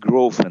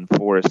regrowth in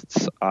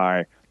forests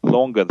are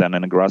longer than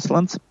in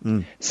grasslands.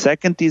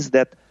 Second is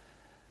that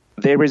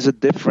there is a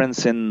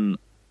difference in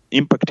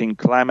impacting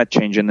climate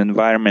change and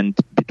environment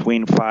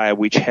between fire,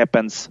 which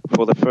happens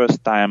for the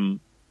first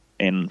time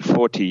in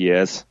 40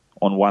 years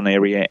on one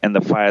area, and the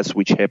fires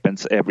which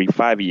happens every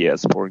 5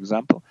 years, for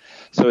example.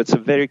 So it's a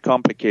very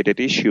complicated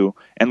issue,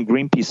 and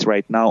Greenpeace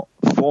right now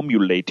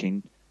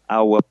formulating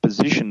our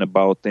position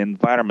about the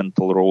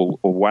environmental role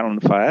of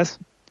wildland fires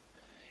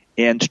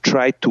and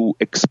try to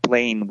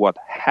explain what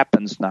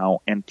happens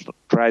now and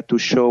try to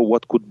show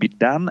what could be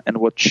done and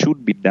what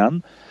should be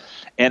done.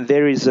 And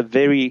there is a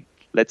very,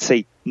 let's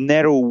say,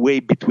 narrow way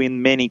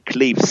between many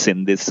cliffs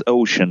in this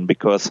ocean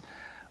because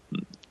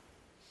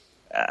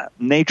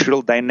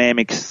natural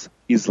dynamics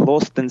is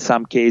lost in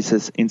some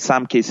cases. In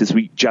some cases,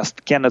 we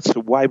just cannot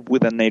survive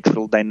with the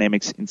natural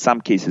dynamics. In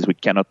some cases, we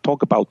cannot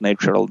talk about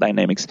natural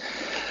dynamics.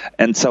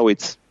 And so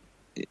it's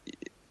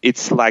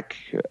like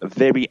a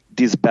very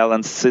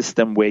disbalanced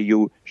system where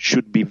you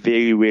should be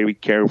very, very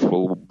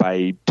careful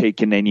by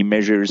taking any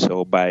measures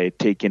or by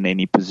taking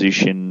any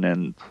position.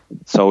 And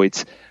so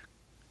it's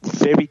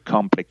very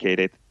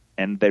complicated,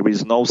 and there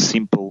is no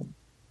simple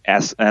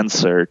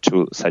answer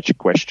to such a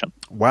question.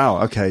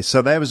 Wow, okay.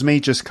 So there was me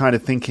just kind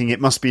of thinking it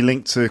must be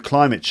linked to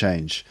climate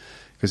change,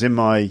 because in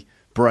my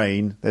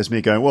brain there's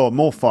me going, well,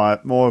 more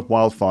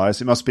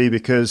wildfires, it must be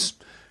because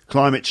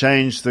climate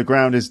change, the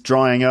ground is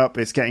drying up,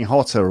 it's getting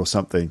hotter or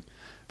something.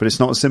 But it's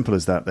not as simple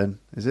as that then,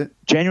 is it?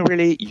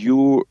 Generally,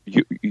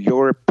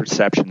 your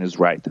perception is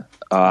right.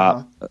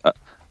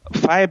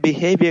 Fire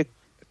behavior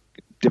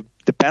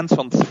depends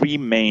on three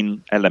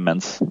main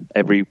elements.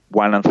 Every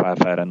wildland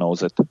firefighter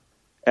knows it.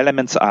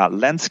 Elements are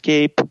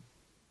landscape,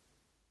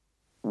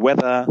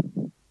 weather,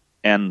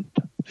 and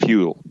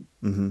fuel.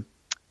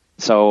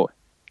 So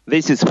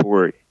this is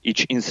for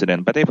each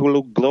incident. But if we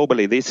look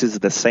globally, this is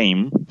the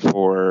same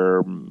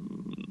for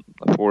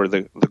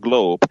the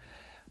globe.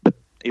 But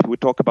if we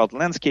talk about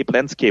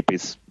landscape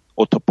is,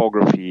 or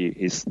topography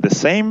is the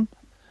same.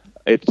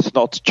 It's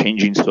not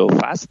changing so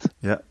fast,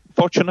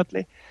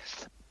 fortunately.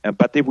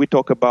 But if we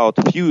talk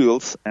about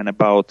fuels and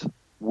about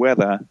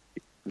weather,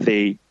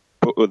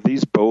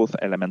 these both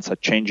elements are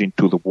changing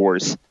to the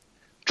worse.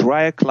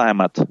 Drier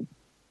climate,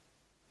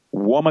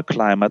 warmer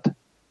climate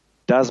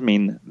does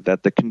mean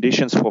that the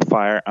conditions for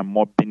fire are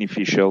more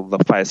beneficial. The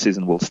fire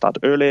season will start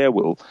earlier,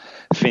 will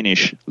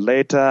finish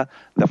later.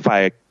 The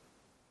fire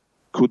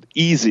could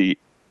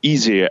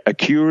easier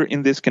occur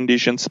in these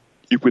conditions.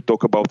 If we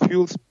talk about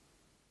fuels,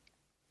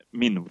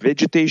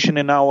 vegetation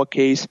in our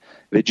case,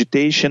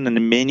 vegetation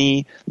in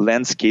many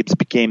landscapes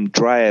became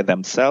drier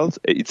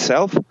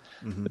itself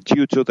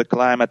due to the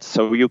climate.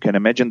 So you can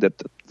imagine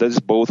that these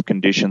both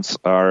conditions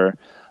are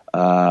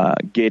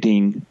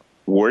getting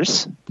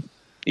worse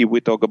if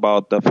we talk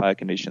about the fire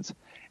conditions.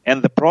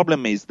 And the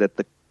problem is that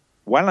the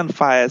wildland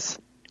fires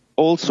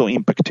also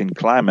impacting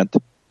climate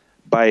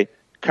by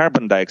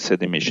carbon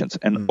dioxide emissions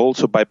and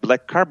also by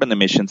black carbon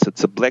emissions.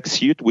 It's a black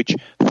soot which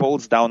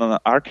falls down on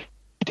the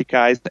Arctic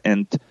ice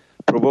and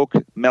provoke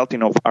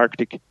melting of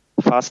Arctic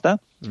faster.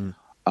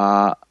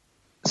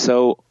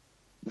 So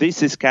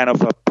this is kind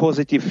of a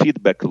positive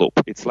feedback loop.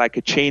 It's like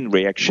a chain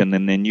reaction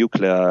in a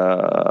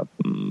nuclear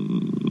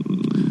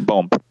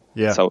bomb.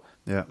 Yeah. So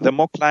yeah. the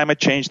more climate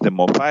change, the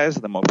more fires,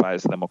 the more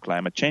fires, the more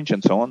climate change,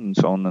 and so on and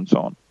so on and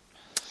so on.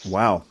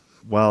 Wow.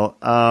 Well,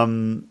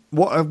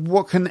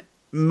 what can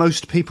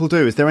most people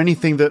do? Is there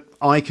anything that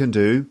I can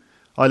do?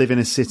 I live in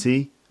a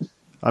city.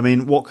 I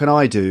mean, what can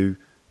I do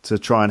to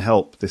try and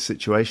help this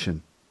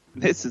situation?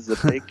 This is a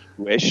big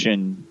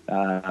question.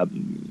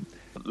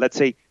 Let's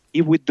say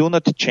if we do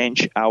not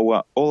change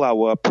all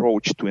our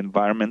approach to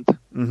environment,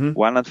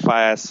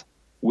 wildfires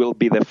will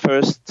be the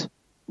first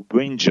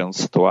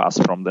vengeance to us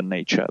from the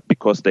nature,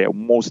 because they are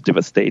most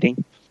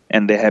devastating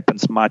and they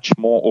happens much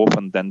more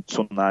often than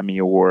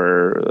tsunami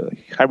or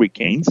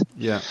hurricanes.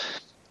 Yeah.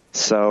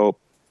 So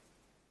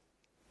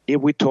if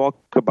we talk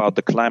about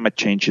the climate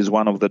change is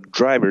one of the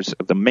drivers,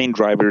 the main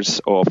drivers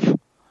of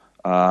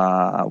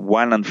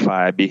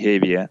wildfire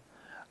behavior,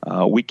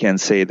 we can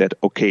say that,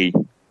 okay,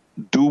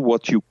 do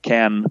what you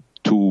can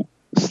to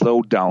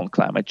slow down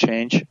climate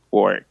change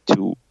or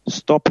to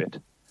stop it.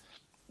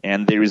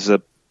 And there is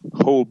a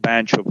whole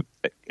bunch of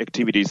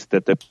activities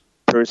that the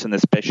person,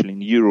 especially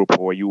in Europe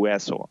or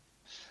US or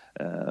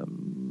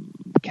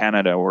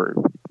Canada or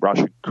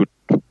Russia,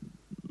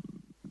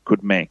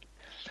 could make.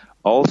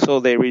 Also,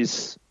 there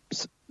is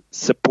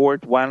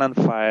support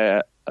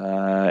wildfire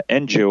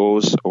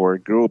NGOs or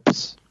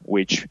groups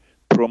which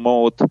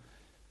promote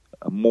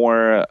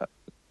more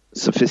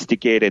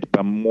sophisticated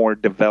but more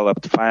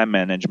developed fire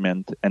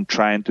management and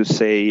trying to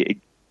say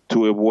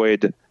to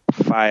avoid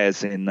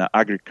fires in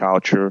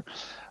agriculture.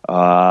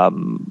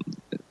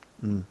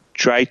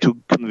 Try to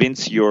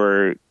convince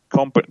your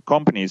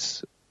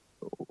companies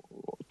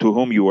to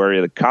whom you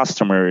are the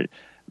customer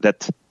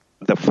that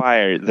the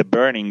fire, the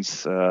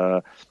burnings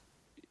are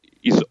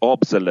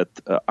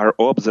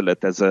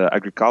obsolete as an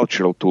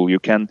agricultural tool. You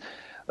can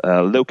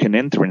look in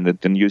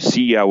internet and you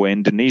see our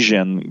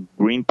Indonesian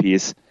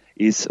Greenpeace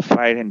is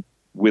fighting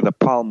with the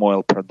palm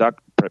oil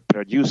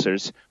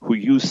producers who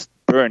use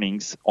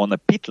burnings on the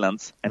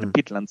peatlands, and the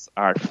peatlands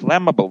are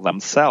flammable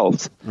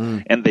themselves,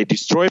 and they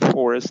destroy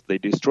forests, they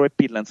destroy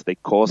peatlands, they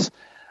cause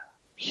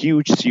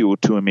huge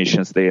CO2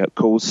 emissions, they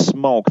cause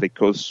smoke, they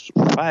cause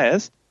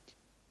fires,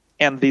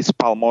 and this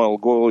palm oil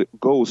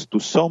goes to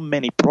so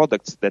many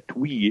products that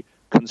we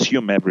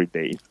consume every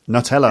day.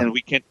 Nutella. And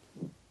we can,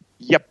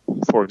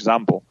 for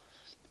example,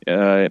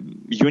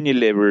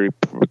 Unilever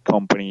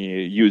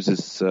company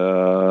uses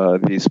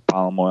this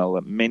palm oil,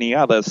 many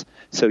others.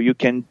 So you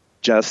can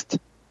just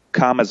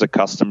come as a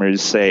customer and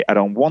say, I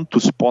don't want to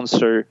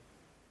sponsor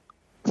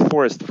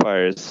forest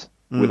fires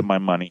with my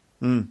money.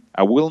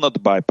 I will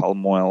not buy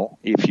palm oil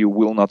if you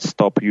will not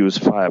stop use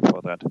fire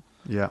for that.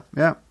 Yeah.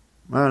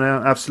 Well,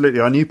 no,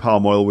 absolutely. I knew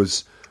palm oil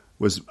was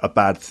a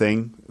bad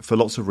thing for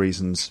lots of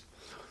reasons.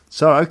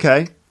 So,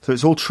 okay. So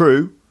it's all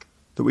true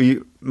that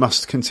we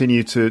must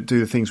continue to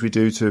do the things we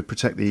do to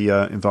protect the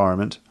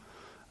environment.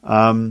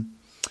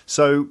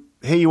 So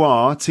here you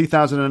are,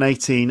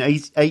 2018,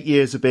 8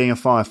 years of being a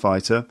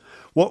firefighter.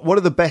 What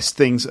are the best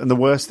things and the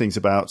worst things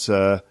about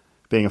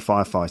being a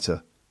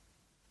firefighter?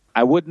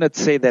 I would not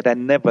say that I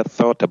never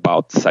thought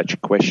about such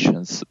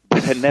questions,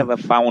 but I never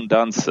found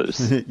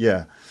answers.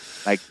 Yeah.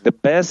 Like the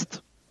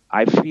best,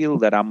 I feel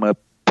that I'm a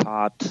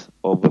part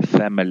of a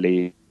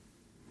family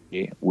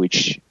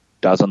which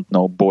doesn't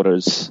know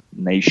borders,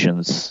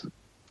 nations,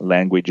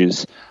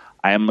 languages.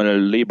 I am a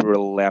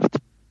liberal left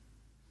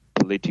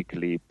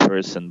politically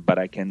person, but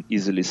I can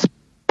easily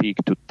speak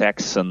to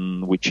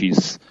Texan, which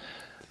is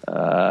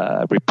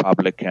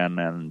Republican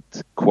and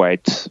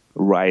quite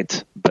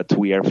right, but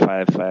we are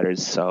firefighters,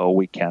 so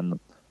we can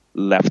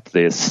left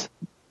these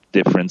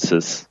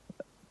differences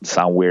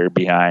somewhere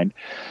behind.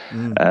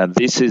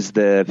 This is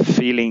the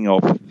feeling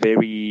of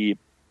very,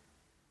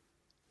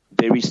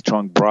 very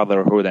strong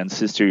brotherhood and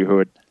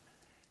sisterhood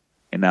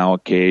in our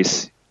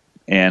case.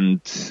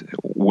 And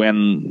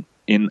when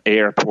in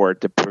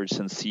airport, the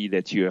person see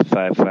that you're a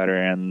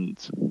firefighter and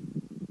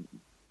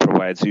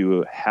provides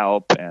you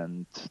help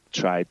and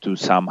try to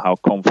somehow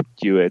comfort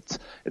you, it's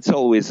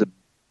always a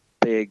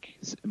big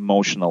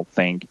emotional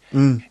thing.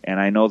 And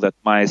I know that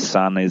my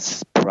son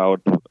is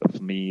proud of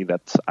me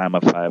that I'm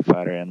a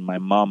firefighter, and my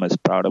mom is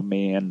proud of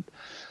me, and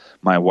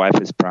my wife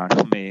is proud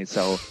of me.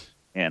 So,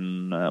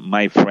 and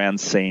my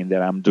friends saying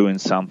that I'm doing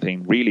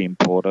something really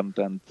important,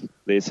 and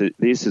this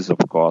is of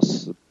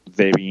course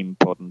very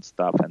important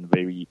stuff, and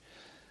very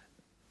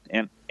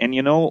and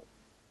you know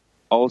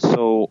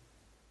also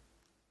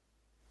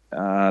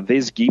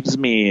this gives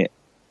me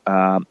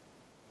a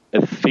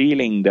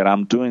feeling that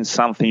I'm doing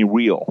something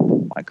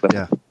real, like that.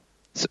 Yeah.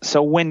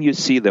 So when you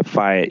see the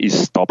fire is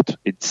stopped,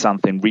 it's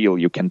something real.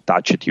 You can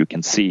touch it, you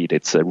can see it.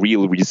 It's a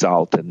real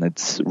result, and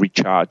it's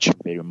recharged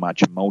very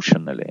much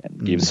emotionally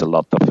and gives a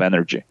lot of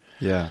energy.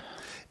 Yeah.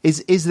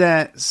 Is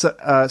there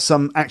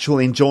some actual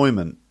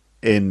enjoyment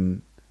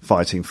in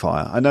fighting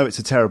fire? I know it's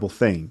a terrible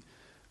thing,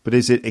 but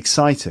is it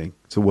exciting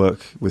to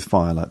work with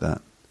fire like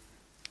that?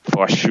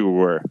 For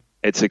sure.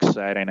 It's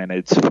exciting and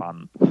it's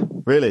fun.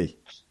 Really?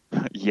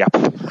 Yep.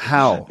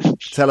 How?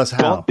 Tell us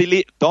how.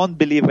 Don't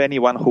believe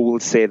anyone who will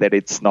say that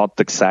it's not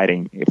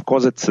exciting. Of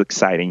course it's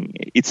exciting.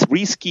 It's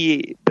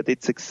risky, but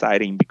it's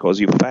exciting because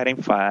you're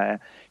fighting fire.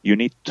 You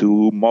need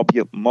to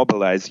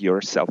mobilize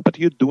yourself, but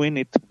you're doing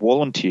it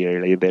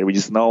voluntarily. There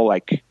is no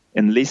like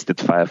enlisted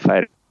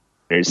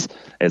firefighters,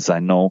 as I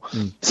know.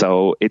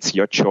 So it's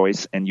your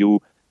choice, and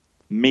you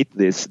meet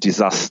this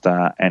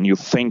disaster and you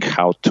think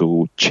how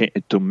to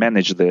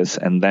manage this,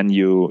 and then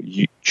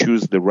you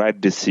choose the right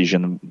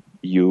decision,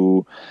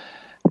 you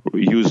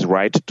use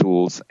right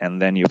tools,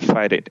 and then you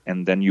fight it,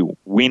 and then you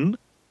win.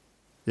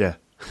 Yeah.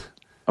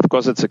 Of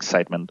course, it's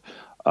excitement.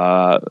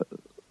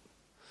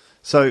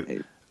 It's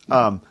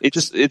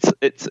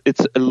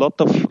a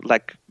lot of,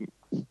 like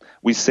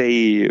we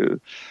say,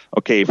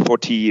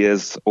 40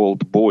 years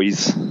old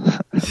boys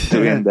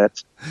doing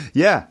that.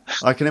 Yeah,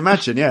 I can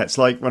imagine. Yeah, it's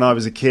like when I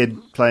was a kid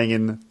playing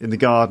in the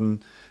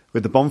garden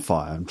with the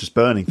bonfire and just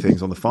burning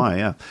things on the fire.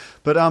 Yeah,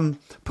 but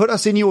put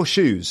us in your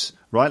shoes,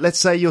 right? Let's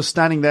say you're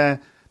standing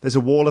there. There's a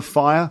wall of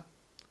fire.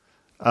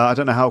 I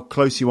don't know how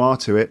close you are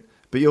to it,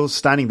 but you're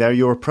standing there.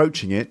 You're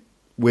approaching it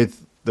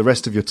with the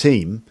rest of your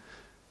team.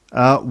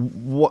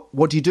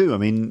 What do you do? I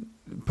mean,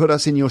 put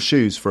us in your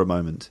shoes for a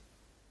moment.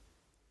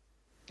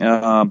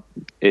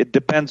 It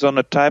depends on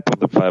the type of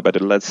the fire, but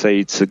let's say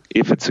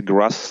if it's a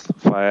grass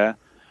fire,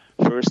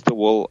 first of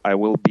all, I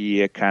will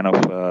be a kind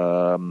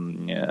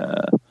of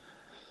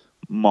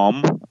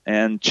mom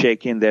and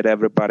checking that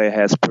everybody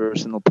has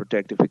personal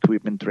protective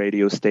equipment,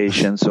 radio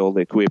stations, all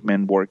the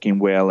equipment working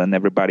well, and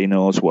everybody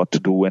knows what to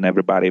do, and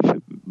everybody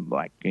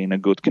like in a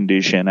good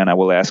condition. And I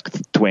will ask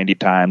 20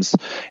 times,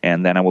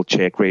 and then I will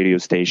check radio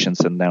stations,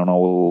 and then I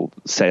will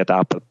set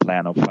up a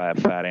plan of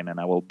firefighting, and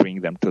I will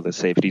bring them to the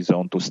safety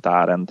zone to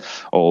start, and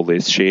all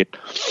this shit.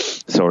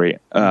 Sorry.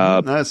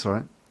 No, that's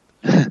all right.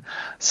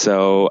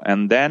 So,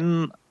 and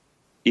then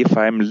if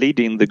I'm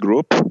leading the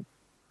group,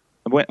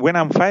 when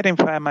I'm fighting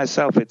fire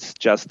myself, it's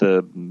just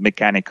a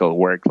mechanical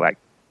work, like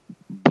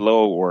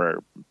blow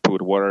or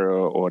put water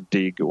or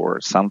dig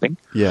or something.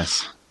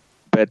 Yes.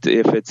 But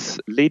if it's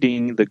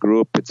leading the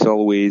group, it's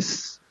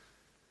always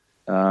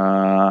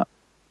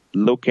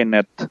looking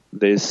at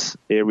this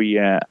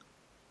area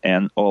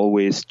and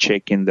always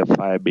checking the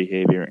fire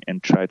behavior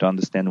and try to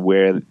understand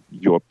where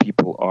your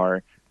people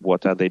are,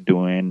 what are they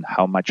doing,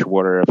 how much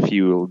water or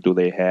fuel do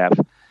they have.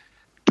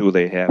 Do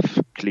they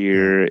have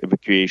clear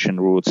evacuation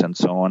routes and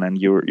so on? And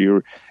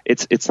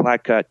it's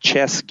like a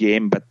chess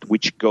game, but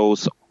which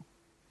goes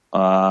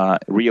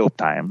real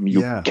time.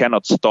 You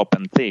cannot stop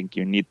and think.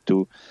 You need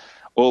to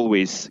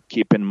always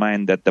keep in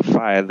mind that the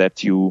fire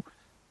that you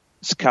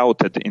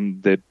scouted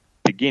in the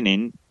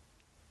beginning,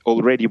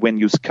 already when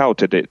you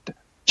scouted it,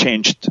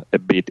 changed a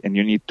bit, and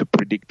you need to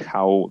predict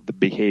how the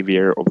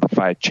behavior of the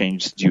fire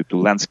changed due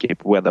to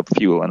landscape, weather,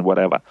 fuel, and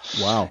whatever.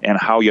 Wow! And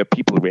how your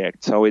people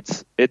react. So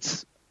it's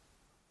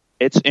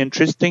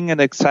interesting and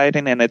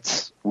exciting, and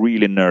it's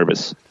really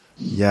nervous.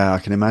 Yeah, I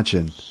can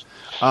imagine.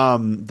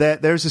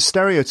 There's a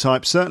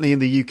stereotype, certainly in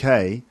the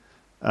UK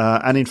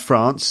and in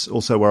France,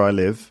 also where I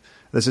live,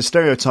 there's a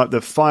stereotype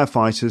that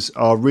firefighters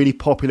are really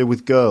popular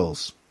with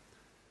girls.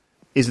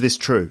 Is this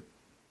true?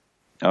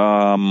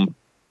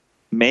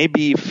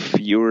 Maybe if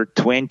you're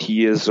 20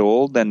 years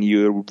old and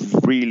you're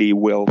really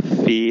well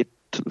fit,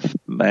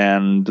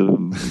 and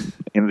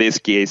in this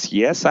case,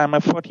 yes, I'm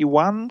a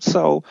 41,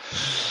 so...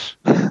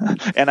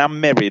 and I'm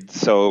married,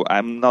 so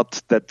I'm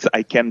not that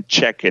I can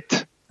check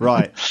it.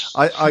 Right.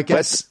 I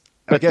guess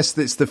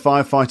it's the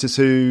firefighters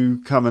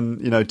who come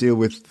and deal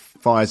with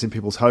fires in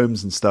people's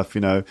homes and stuff.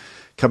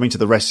 Coming to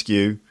the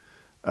rescue.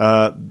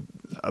 But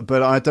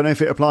I don't know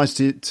if it applies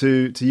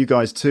to you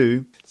guys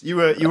too. You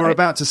were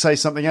about to say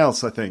something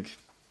else, I think.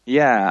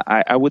 Yeah,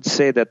 I would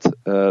say that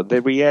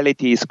the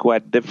reality is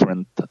quite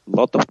different. A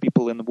lot of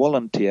people in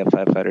volunteer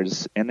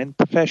firefighters and in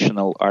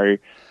professional are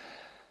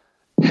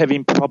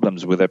having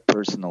problems with their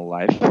personal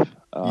life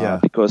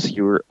because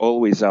you're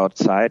always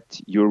outside,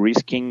 you're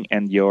risking,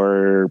 and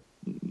your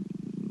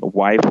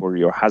wife or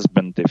your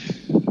husband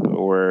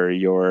or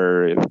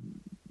your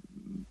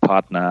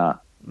partner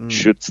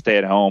should stay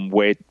at home,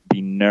 wait,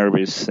 be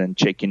nervous, and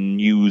checking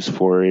news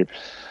for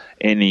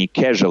any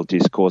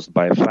casualties caused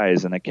by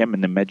fires. And I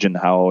can imagine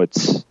how it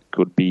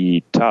could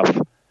be tough.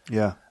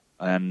 Yeah.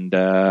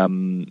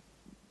 And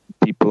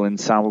people in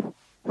some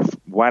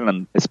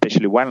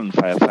especially violent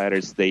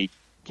firefighters, they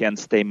can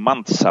stay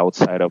months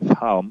outside of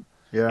home,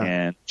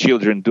 and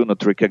children do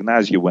not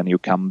recognize you when you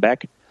come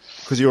back.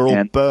 Because you're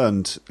all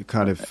burned,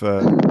 kind of...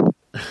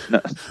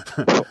 No,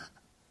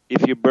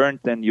 if you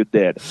burnt, then you're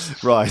dead.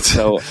 Right.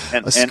 So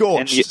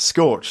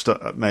scorched,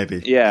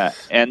 maybe. Yeah,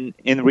 and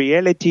in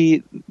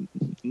reality,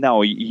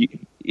 no,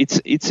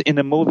 it's in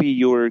a movie.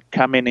 You're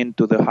coming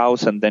into the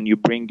house and then you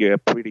bring a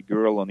pretty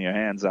girl on your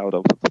hands out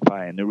of the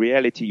fire. In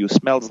reality, you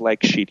smells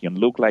like shit, you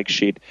look like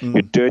shit,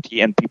 you're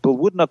dirty, and people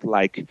would not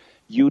like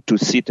you to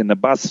sit in a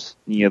bus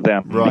near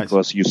them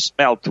because you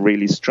smelled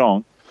really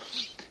strong.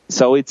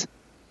 So it's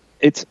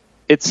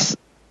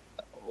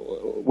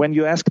when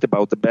you asked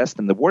about the best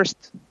and the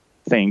worst,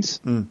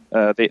 things.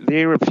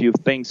 There are a few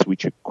things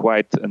which are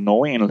quite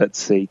annoying,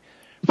 let's say.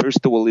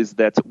 First of all is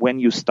that when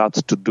you start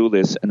to do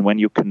this and when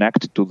you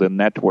connect to the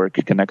network,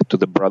 connect to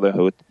the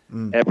brotherhood,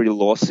 every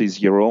loss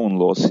is your own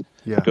loss,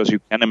 because you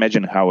can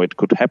imagine how it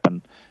could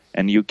happen.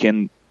 And you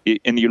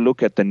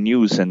look at the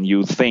news and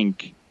you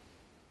think,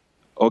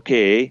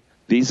 okay,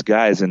 these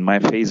guys in my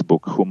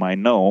Facebook whom I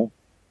know,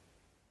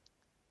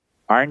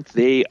 aren't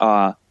they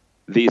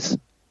these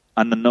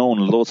unknown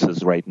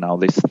losses right now?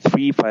 There's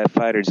 3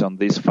 firefighters on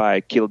this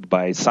fire killed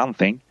by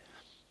something,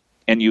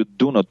 and you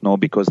do not know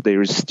because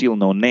there is still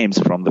no names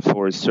from the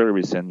Forest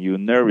Service, and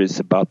you're nervous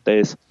about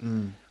this.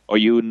 Or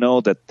you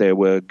know that there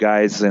were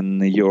guys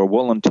in your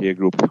volunteer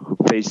group who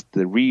faced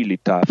the really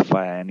tough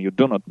fire, and you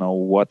do not know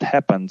what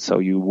happened, so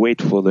you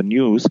wait for the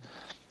news.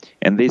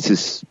 And this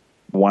is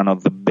one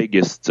of the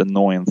biggest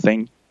annoying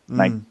thing,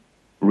 like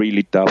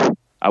really tough.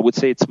 I would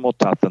say it's more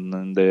tough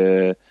than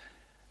the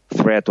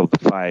threat of the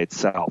fire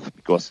itself,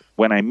 because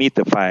when I meet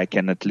the fire, I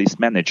can at least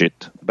manage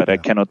it, but I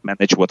cannot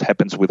manage what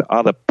happens with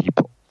other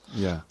people.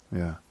 Yeah.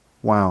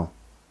 Wow.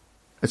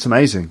 It's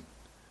amazing.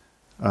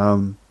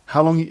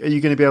 How long are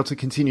you going to be able to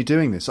continue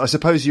doing this? I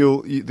suppose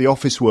the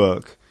office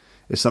work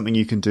is something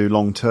you can do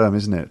long term,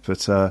 isn't it?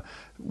 But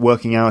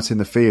working out in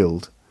the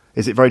field,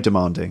 is it very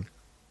demanding?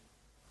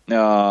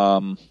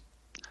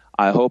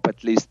 I hope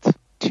at least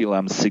till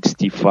I'm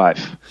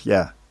 65.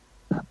 Yeah.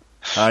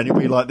 And you'll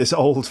be like this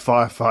old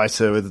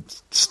firefighter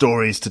with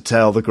stories to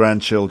tell the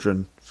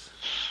grandchildren.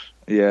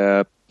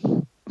 Yeah,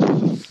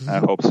 I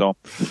hope so.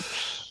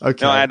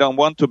 Okay. No, I don't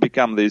want to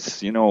become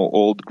this,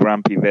 old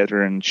grumpy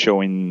veteran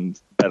showing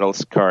battle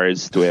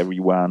scars to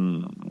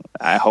everyone.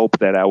 I hope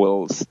that I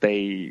will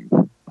stay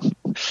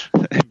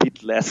a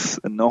bit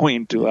less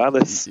annoying to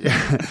others.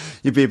 Yeah.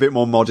 You'd be a bit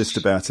more modest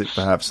about it,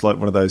 perhaps, like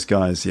one of those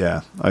guys.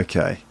 Yeah.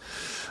 Okay.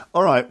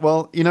 All right.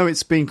 Well,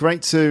 it's been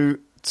great to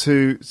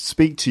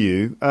speak to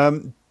you.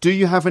 Do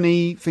you have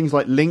any things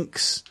like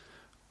links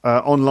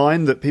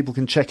online that people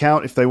can check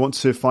out if they want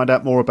to find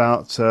out more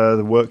about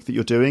the work that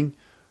you're doing?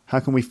 How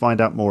can we find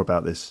out more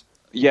about this?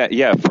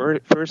 Yeah.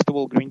 First of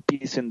all,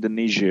 Greenpeace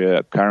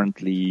Indonesia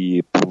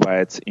currently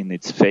provides in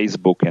its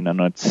Facebook and on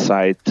its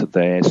site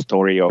the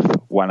story of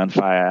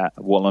wildfire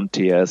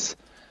volunteers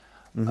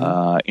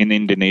in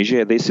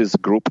Indonesia. This is a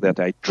group that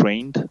I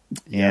trained,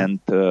 and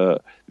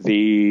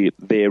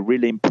they're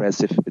really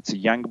impressive. It's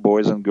young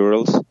boys and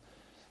girls.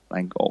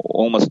 Like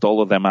almost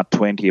all of them are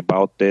 20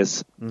 about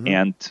this.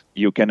 And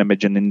you can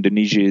imagine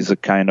Indonesia is a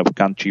kind of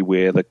country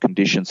where the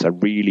conditions are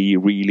really,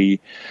 really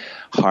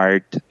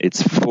hard.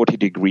 It's 40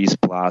 degrees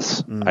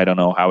plus. I don't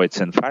know how it's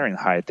in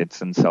Fahrenheit.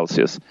 It's in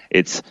Celsius.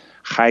 It's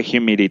high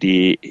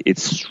humidity.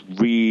 It's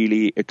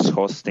really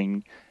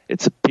exhausting.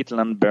 It's a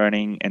peatland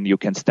burning, and you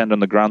can stand on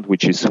the ground,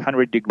 which is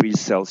 100 degrees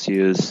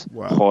Celsius,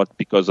 hot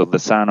because of the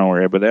sun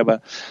or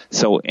whatever.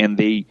 So, and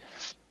they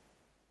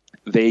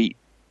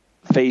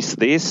face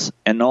this,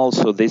 and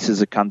also this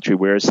is a country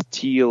where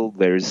still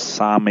there's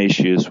some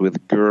issues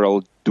with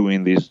girls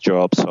doing this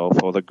job. So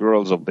for the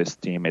girls of this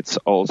team, it's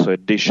also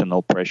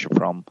additional pressure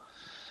from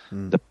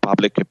the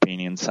public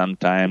opinion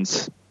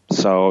sometimes.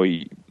 So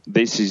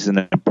this is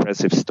an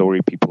impressive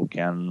story people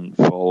can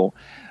follow.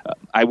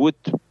 I would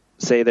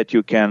say that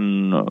you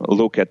can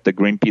look at the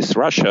Greenpeace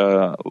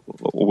Russia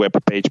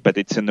webpage, but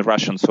it's in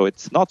Russian, so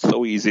it's not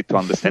so easy to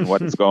understand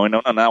what is going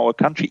on in our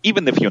country.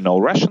 Even if you know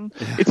Russian,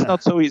 it's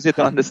not so easy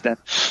to understand.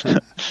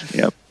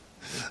 Yep.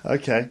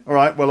 Okay. All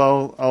right.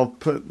 Well, I'll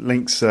put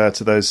links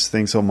to those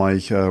things on my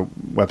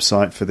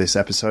website for this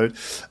episode.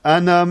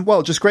 And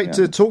just great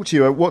to talk to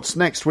you. What's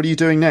next? What are you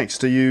doing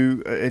next? Have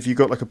you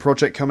got like a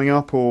project coming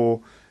up, or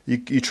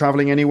you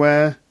traveling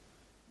anywhere?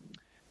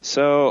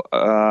 So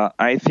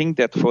I think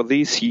that for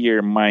this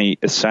year, my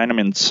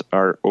assignments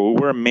are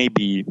over.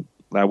 Maybe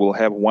I will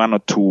have 1 or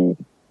 2,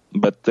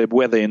 but the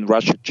weather in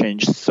Russia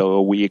changed,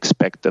 so we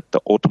expect that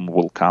the autumn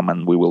will come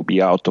and we will be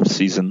out of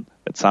season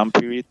at some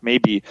period.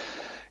 Maybe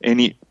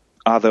any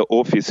other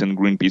office in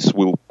Greenpeace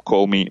will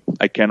call me.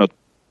 I cannot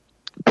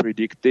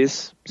predict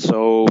this.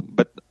 So,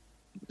 but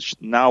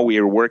now we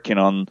are working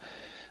on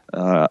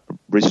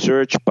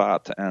research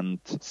part and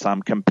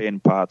some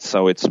campaign parts,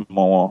 so it's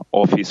more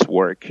office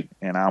work,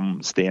 and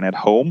I'm staying at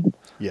home.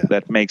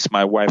 That makes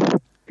my wife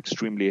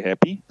extremely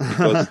happy,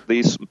 because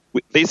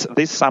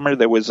this summer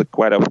there was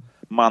quite a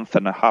month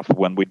and a half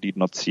when we did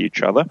not see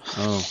each other.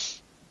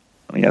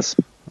 Yes.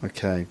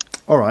 Okay.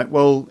 All right.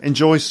 Well,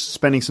 enjoy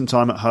spending some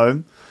time at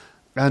home,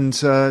 and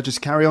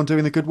just carry on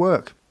doing the good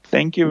work.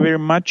 Thank you very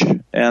much.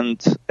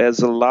 And as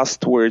a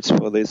last words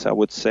for this, I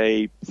would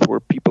say for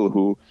people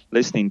who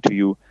listening to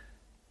you,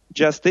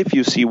 just if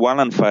you see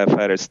wildland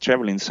firefighters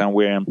traveling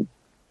somewhere,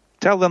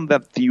 tell them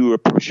that you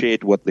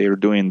appreciate what they're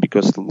doing,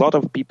 because a lot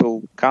of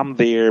people come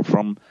there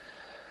from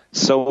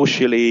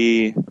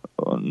socially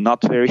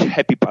not very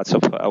happy parts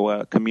of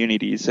our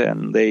communities,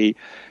 and they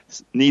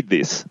need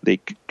this. They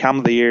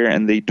come there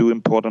and they do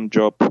important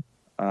job,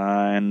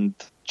 and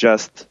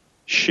just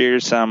share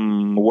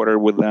some water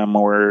with them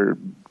or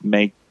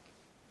make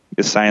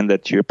a sign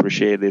that you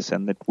appreciate this,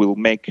 and it will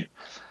make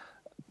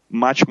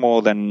much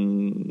more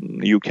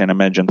than you can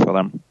imagine for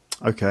them.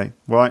 Okay,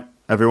 right,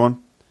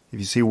 everyone. If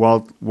you see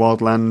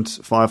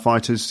wildland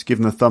firefighters, give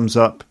them a thumbs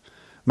up.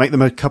 Make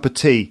them a cup of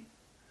tea.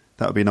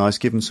 That would be nice.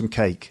 Give them some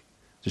cake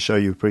to show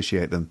you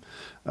appreciate them.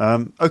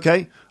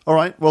 Okay, all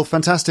right. Well,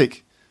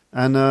 fantastic.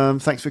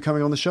 And thanks for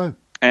coming on the show.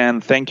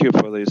 And thank you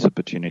for this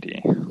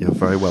opportunity. You're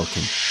very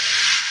welcome.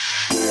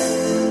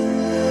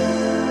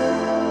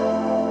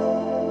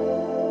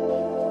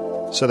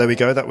 So there we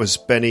go. That was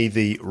Benny,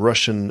 the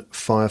Russian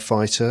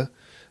firefighter,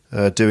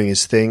 doing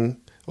his thing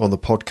on the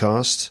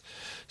podcast.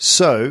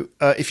 So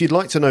if you'd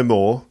like to know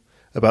more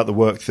about the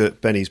work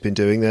that Benny's been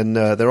doing, then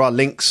there are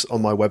links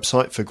on my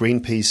website for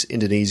Greenpeace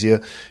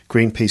Indonesia,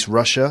 Greenpeace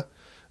Russia.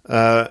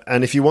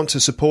 And if you want to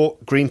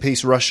support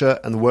Greenpeace Russia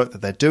and the work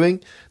that they're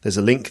doing, there's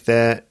a link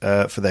there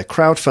for their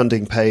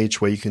crowdfunding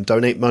page where you can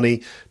donate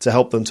money to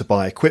help them to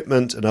buy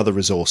equipment and other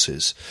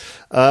resources.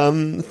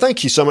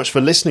 Thank you so much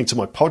for listening to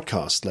my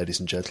podcast, ladies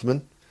and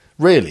gentlemen.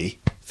 Really,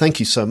 thank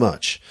you so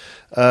much.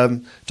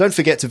 Don't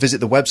forget to visit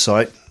the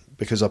website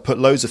because I put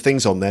loads of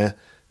things on there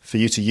for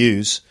you to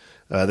use.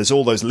 There's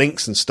all those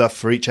links and stuff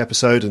for each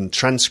episode and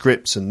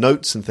transcripts and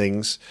notes and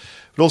things.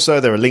 But also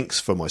there are links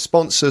for my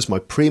sponsors, my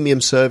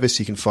premium service.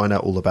 You can find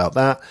out all about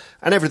that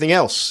and everything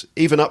else,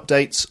 even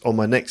updates on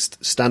my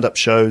next stand-up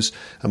shows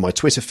and my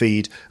Twitter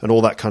feed and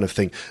all that kind of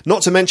thing.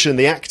 Not to mention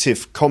the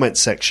active comment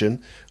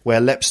section where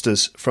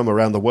Lepsters from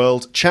around the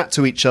world chat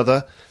to each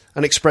other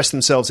and express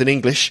themselves in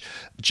English.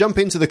 Jump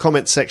into the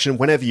comment section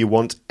whenever you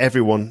want.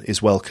 Everyone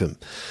is welcome.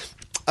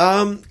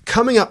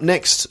 Coming up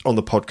next on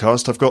the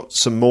podcast, I've got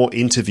some more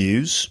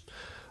interviews.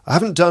 I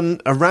haven't done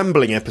a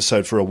rambling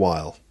episode for a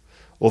while.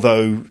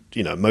 Although,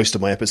 you know, most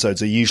of my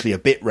episodes are usually a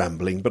bit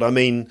rambling, but I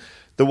mean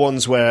the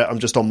ones where I'm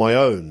just on my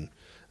own.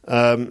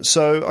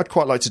 So I'd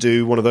quite like to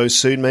do one of those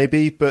soon,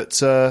 maybe, but,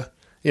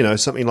 you know,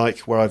 something like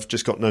where I've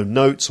just got no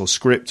notes or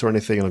script or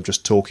anything and I'm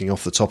just talking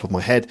off the top of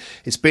my head.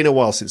 It's been a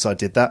while since I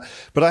did that,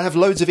 but I have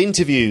loads of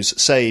interviews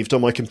saved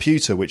on my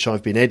computer, which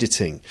I've been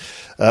editing.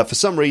 For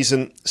some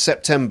reason,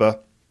 September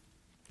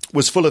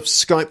was full of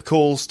Skype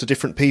calls to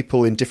different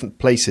people in different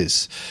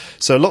places.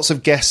 So lots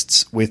of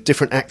guests with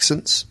different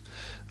accents.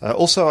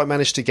 Also, I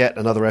managed to get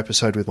another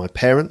episode with my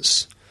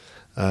parents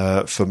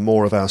for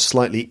more of our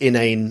slightly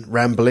inane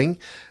rambling.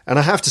 And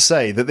I have to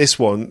say that this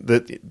one,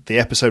 the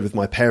episode with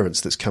my parents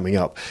that's coming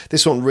up,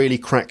 this one really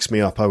cracks me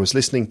up. I was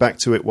listening back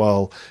to it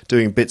while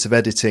doing bits of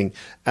editing,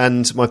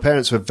 and my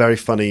parents were very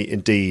funny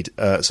indeed.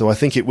 So I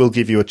think it will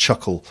give you a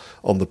chuckle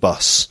on the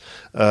bus.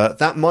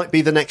 That might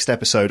be the next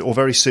episode, or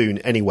very soon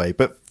anyway.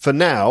 But for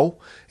now,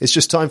 it's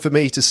just time for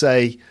me to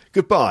say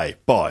goodbye.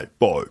 Bye,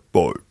 bye,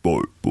 bye,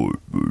 bye, bye,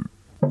 bye.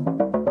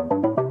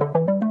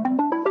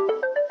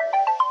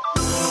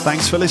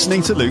 Thanks for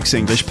listening to Luke's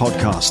English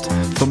Podcast.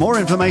 For more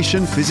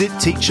information, visit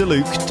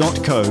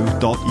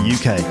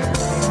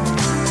teacherluke.co.uk.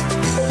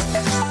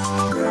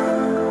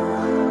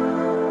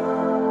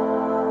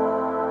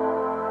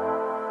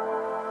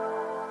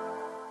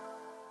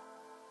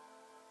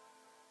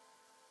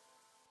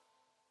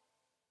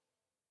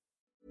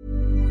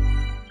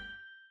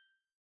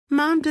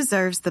 Mom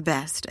deserves the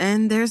best,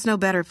 and there's no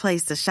better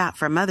place to shop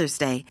for Mother's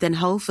Day than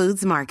Whole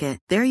Foods Market.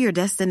 They're your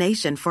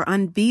destination for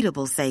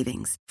unbeatable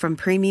savings, from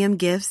premium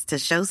gifts to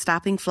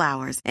show-stopping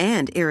flowers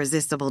and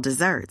irresistible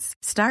desserts.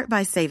 Start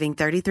by saving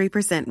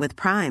 33% with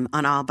Prime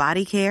on all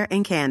body care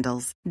and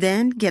candles.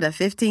 Then get a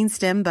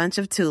 15-stem bunch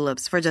of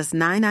tulips for just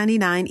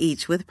 $9.99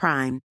 each with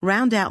Prime.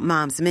 Round out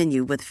Mom's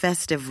menu with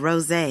festive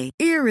rosé,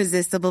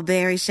 irresistible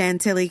berry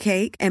chantilly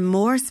cake, and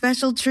more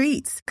special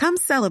treats. Come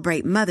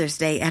celebrate Mother's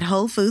Day at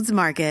Whole Foods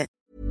Market.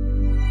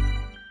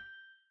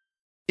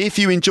 If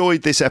you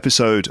enjoyed this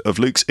episode of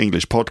Luke's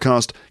English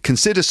Podcast,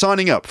 consider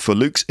signing up for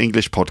Luke's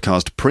English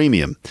Podcast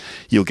Premium.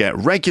 You'll get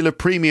regular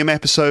premium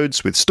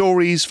episodes with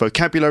stories,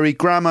 vocabulary,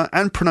 grammar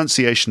and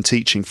pronunciation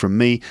teaching from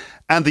me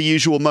and the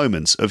usual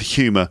moments of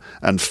humour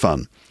and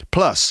fun.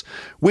 Plus,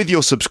 with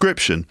your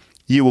subscription,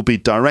 you will be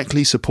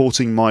directly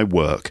supporting my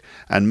work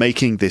and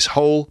making this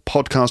whole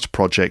podcast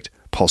project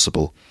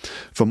possible.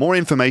 For more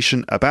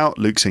information about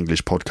Luke's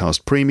English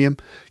Podcast Premium,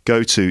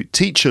 go to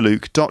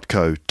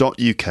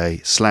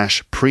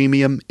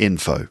teacherluke.co.uk/premium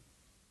info.